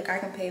good, like I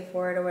can pay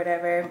for it or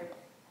whatever.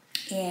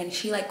 And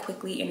she like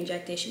quickly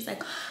interjected. She was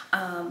like,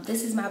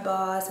 this is my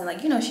boss, and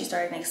like she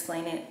started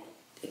explaining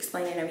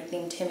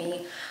everything to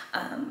me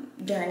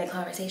during the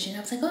conversation. I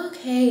was like,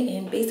 okay.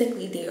 And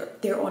basically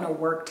they're on a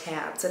work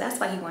tab, so that's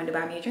why he wanted to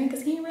buy me a drink,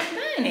 because he ain't really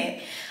buying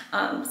it.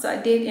 So I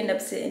did end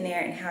up sitting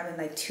there and having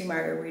like 2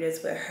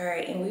 margaritas with her,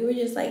 and we were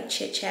just like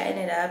chit-chatting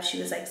it up.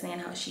 She was like saying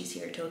how she's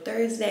here till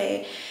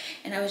Thursday,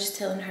 and I was just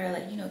telling her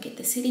like, get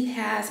the city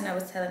pass, and I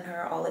was telling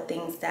her all the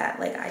things that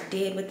like I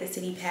did with the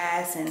city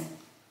pass, and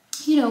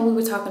we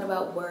were talking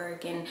about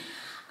work and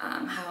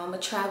how I'm a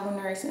travel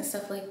nurse and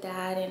stuff like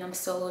that, and I'm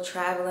solo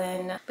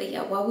traveling. But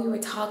yeah, while we were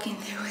talking,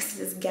 there was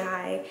this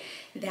guy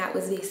that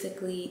was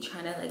basically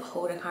trying to like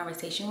hold a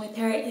conversation with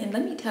her. And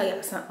let me tell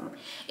y'all something.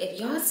 If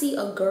y'all see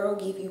a girl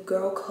give you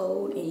girl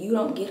code and you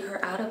don't get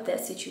her out of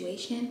that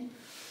situation,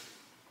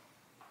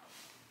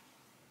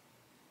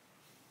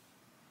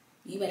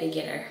 you better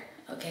get her.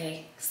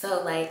 Okay,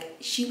 so like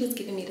she was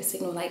giving me the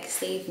signal like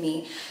save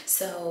me.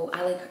 So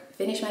I like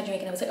finished my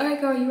drink and I was like, all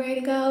right girl, you ready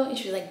to go? And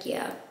she was like,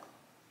 yeah.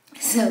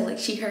 So like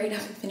she hurried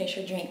up and finished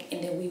her drink,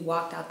 and then we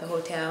walked out the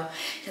hotel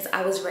because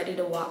I was ready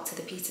to walk to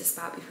the pizza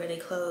spot before they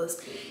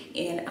closed.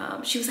 And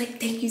she was like,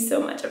 thank you so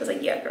much. I was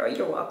like, yeah girl,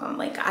 you're welcome.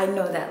 Like I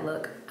know that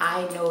look.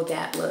 I know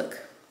that look.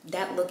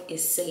 That look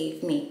is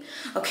save me.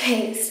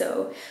 Okay,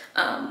 so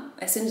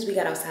as soon as we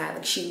got outside,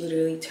 like she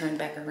literally turned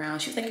back around.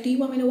 She was like, do you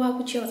want me to walk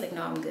with you? I was like,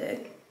 no, I'm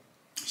good.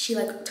 She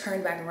like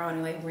turned back around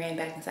and like ran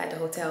back inside the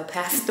hotel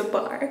past the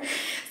bar,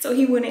 so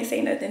he wouldn't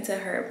say nothing to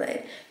her.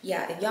 But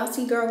yeah, if y'all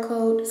see girl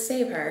code,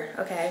 save her,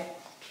 okay?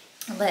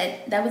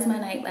 But that was my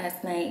night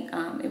last night.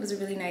 It was a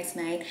really nice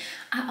night.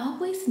 I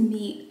always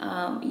meet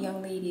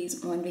young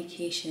ladies on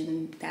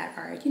vacation that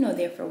are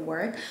there for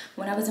work.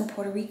 When I was in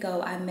Puerto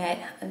Rico, I met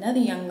another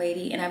young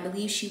lady, and I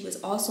believe she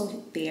was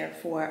also there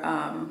for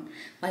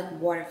like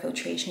water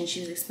filtration. She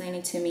was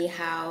explaining to me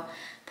how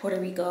Puerto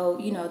Rico,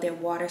 their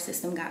water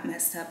system got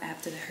messed up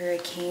after the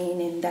hurricane,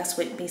 and that's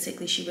what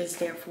basically she was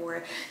there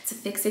for, to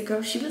fix it.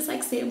 Girl, she was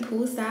like sitting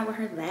poolside with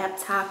her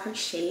laptop, her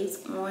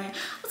shades on. I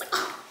was like,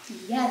 oh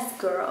yes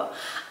girl.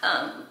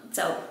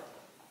 So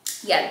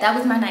yeah, that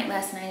was my night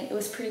last night. It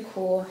was pretty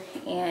cool,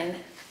 and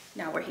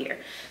now we're here.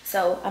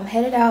 So I'm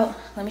headed out.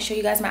 Let me show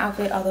you guys my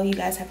outfit, although you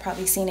guys have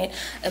probably seen it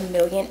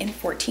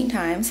 1,014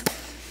 times.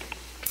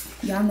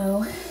 Y'all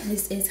know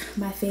this is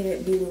my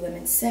favorite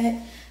Lululemon set,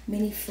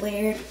 mini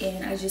flared,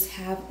 and I just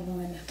have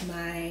on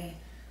my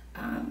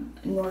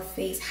North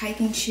Face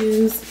hiking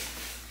shoes,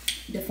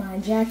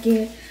 defined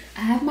jacket.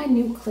 I have my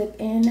new clip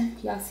in.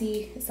 Y'all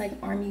see it's like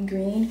army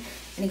green,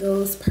 and it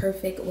goes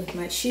perfect with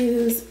my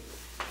shoes.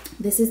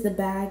 This is the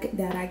bag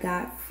that I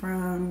got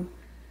from,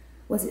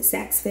 was it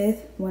Saks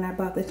Fifth, when I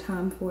bought the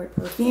Tom Ford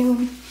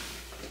perfume.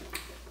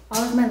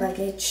 All of my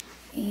luggage,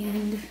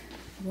 and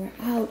we're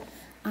out.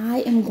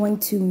 I am going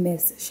to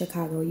miss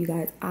Chicago, you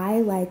guys.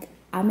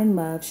 I'm in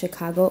love.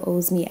 Chicago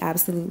owes me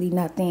absolutely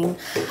nothing.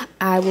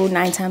 I will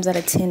 9 times out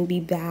of 10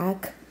 be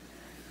back.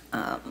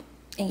 And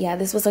yeah,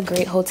 this was a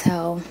great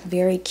hotel,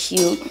 very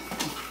cute.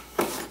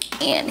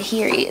 And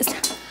here is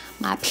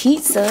my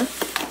pizza.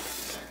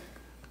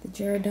 the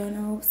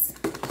Giodarnos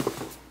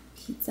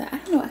pizza. I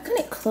don't know, I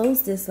couldn't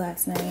close this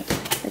last night.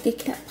 Like it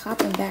kept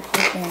popping back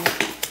open.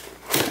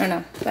 I don't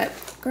know, but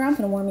girl, I'm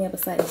gonna warm me up a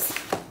slice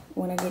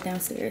when I get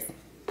downstairs.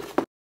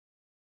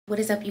 What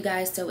is up, you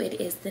guys? So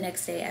it is the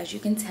next day. As you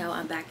can tell,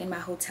 I'm back in my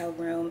hotel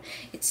room.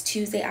 It's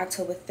Tuesday,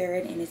 October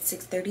 3rd, and it's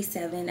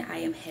 6:37. I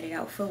am headed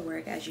out for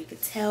work, as you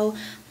could tell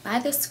by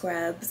the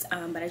scrubs.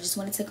 But I just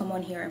wanted to come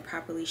on here and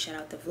properly shout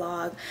out the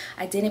vlog.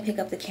 I didn't pick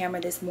up the camera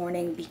this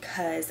morning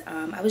because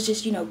I was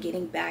just, you know,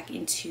 getting back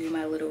into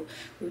my little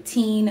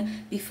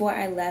routine. Before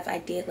I left, I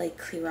did like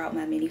clear out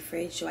my mini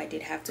fridge, so I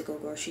did have to go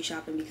grocery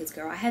shopping because,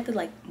 girl, I had the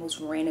like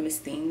most randomest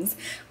things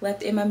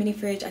left in my mini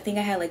fridge. I think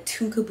I had like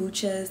 2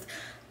 kombuchas,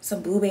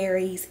 some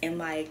blueberries, and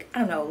like, I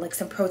don't know, like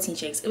some protein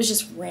shakes. It was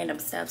just random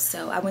stuff.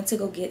 So I went to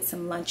go get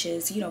some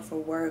lunches, you know, for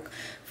work,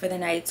 for the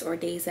nights or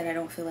days that I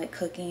don't feel like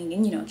cooking,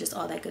 and you know, just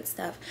all that good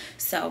stuff.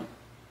 So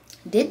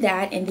did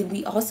that, and then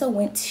we also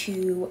went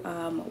to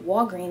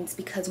Walgreens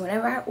because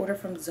whenever I order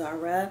from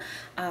Zara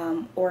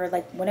or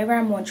like whenever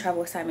I'm on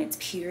travel assignments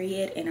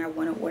period and I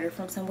want to order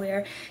from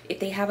somewhere, if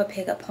they have a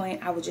pickup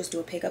point, I would just do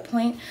a pickup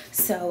point.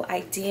 So I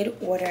did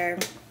order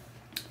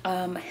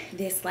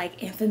this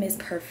like infamous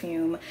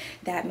perfume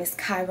that Miss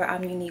Kyra,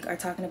 I'm Unique, are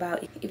talking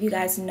about. If you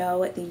guys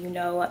know it, then you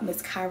know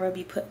Miss Kyra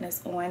be putting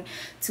us on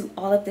to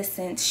all of the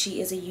scents. She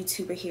is a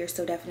YouTuber here,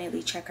 so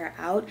definitely check her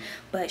out.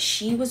 But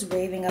she was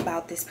raving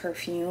about this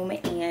perfume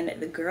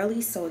and the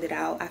girlie sold it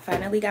out. I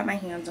finally got my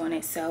hands on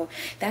it, so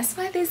that's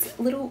why this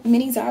little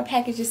mini Zara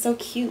package is so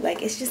cute.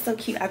 Like, it's just so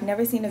cute. I've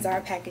never seen a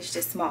Zara package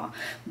this small,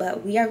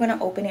 but we are going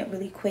to open it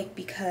really quick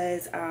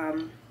because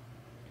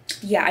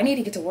yeah, I need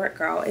to get to work,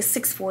 girl. It's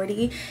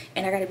 6:40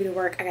 and I gotta be to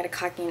work. I gotta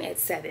clock in at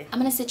 7. I'm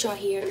gonna sit y'all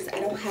here because I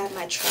don't have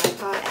my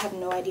tripod. I have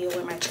no idea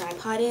where my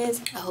tripod is.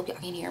 I hope y'all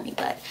can hear me,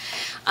 but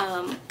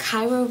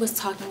Kyra was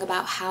talking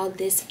about how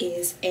this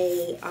is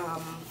a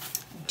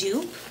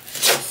dupe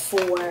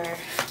for,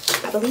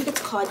 I believe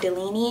it's called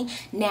Delina.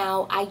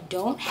 Now, I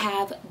don't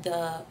have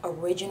the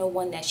original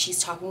one that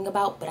she's talking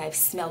about, but I've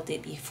smelled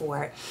it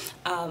before.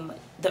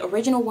 The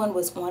original one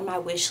was on my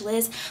wish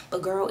list,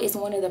 but girl, it's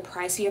one of the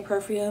pricier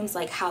perfumes,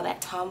 like how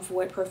that Tom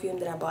Ford perfume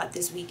that I bought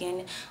this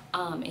weekend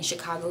in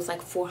Chicago is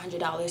like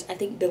 $400. I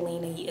think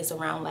Delina is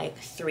around like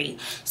 $300.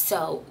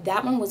 So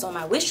that one was on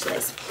my wish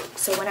list.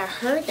 So when I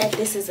heard that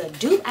this is a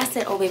dupe, I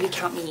said, oh baby,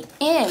 count me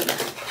in.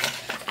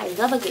 I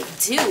love a good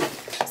dupe.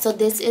 So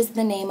this is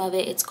the name of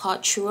it. It's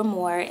called True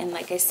Amour, and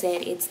like I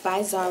said, it's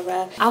by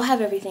Zara. I'll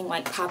have everything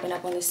like popping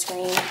up on the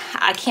screen.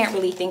 I can't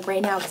really think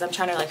right now because I'm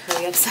trying to like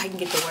hurry up so I can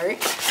get to work.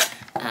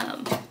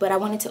 But I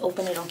wanted to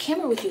open it on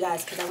camera with you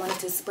guys because I wanted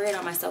to spray it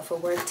on myself for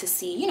work to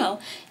see, you know,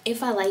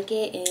 if I like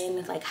it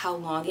and like how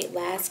long it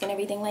lasts and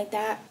everything like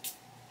that.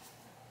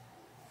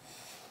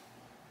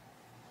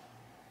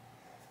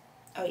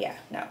 Oh yeah,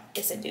 no,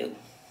 it's a dupe.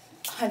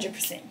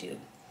 100% dupe.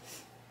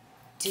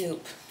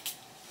 Dupe.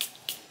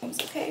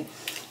 Okay,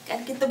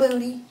 gotta get the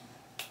booty.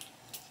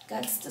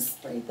 Got to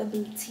spray the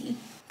booty.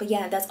 But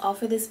yeah, that's all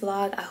for this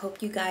vlog. I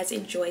hope you guys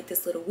enjoyed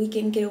this little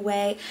weekend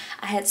getaway.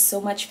 I had so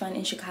much fun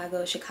in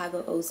Chicago.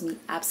 Chicago owes me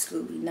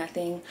absolutely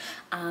nothing.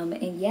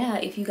 And yeah,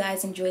 if you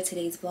guys enjoyed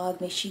today's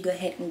vlog, make sure you go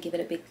ahead and give it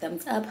a big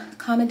thumbs up.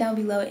 Comment down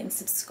below and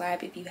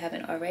subscribe if you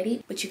haven't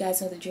already. But you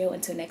guys know the drill.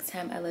 Until next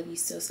time, I love you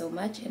so, so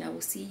much. And I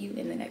will see you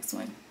in the next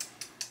one.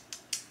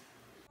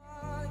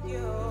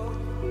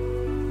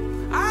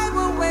 I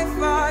will wait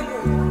for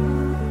you.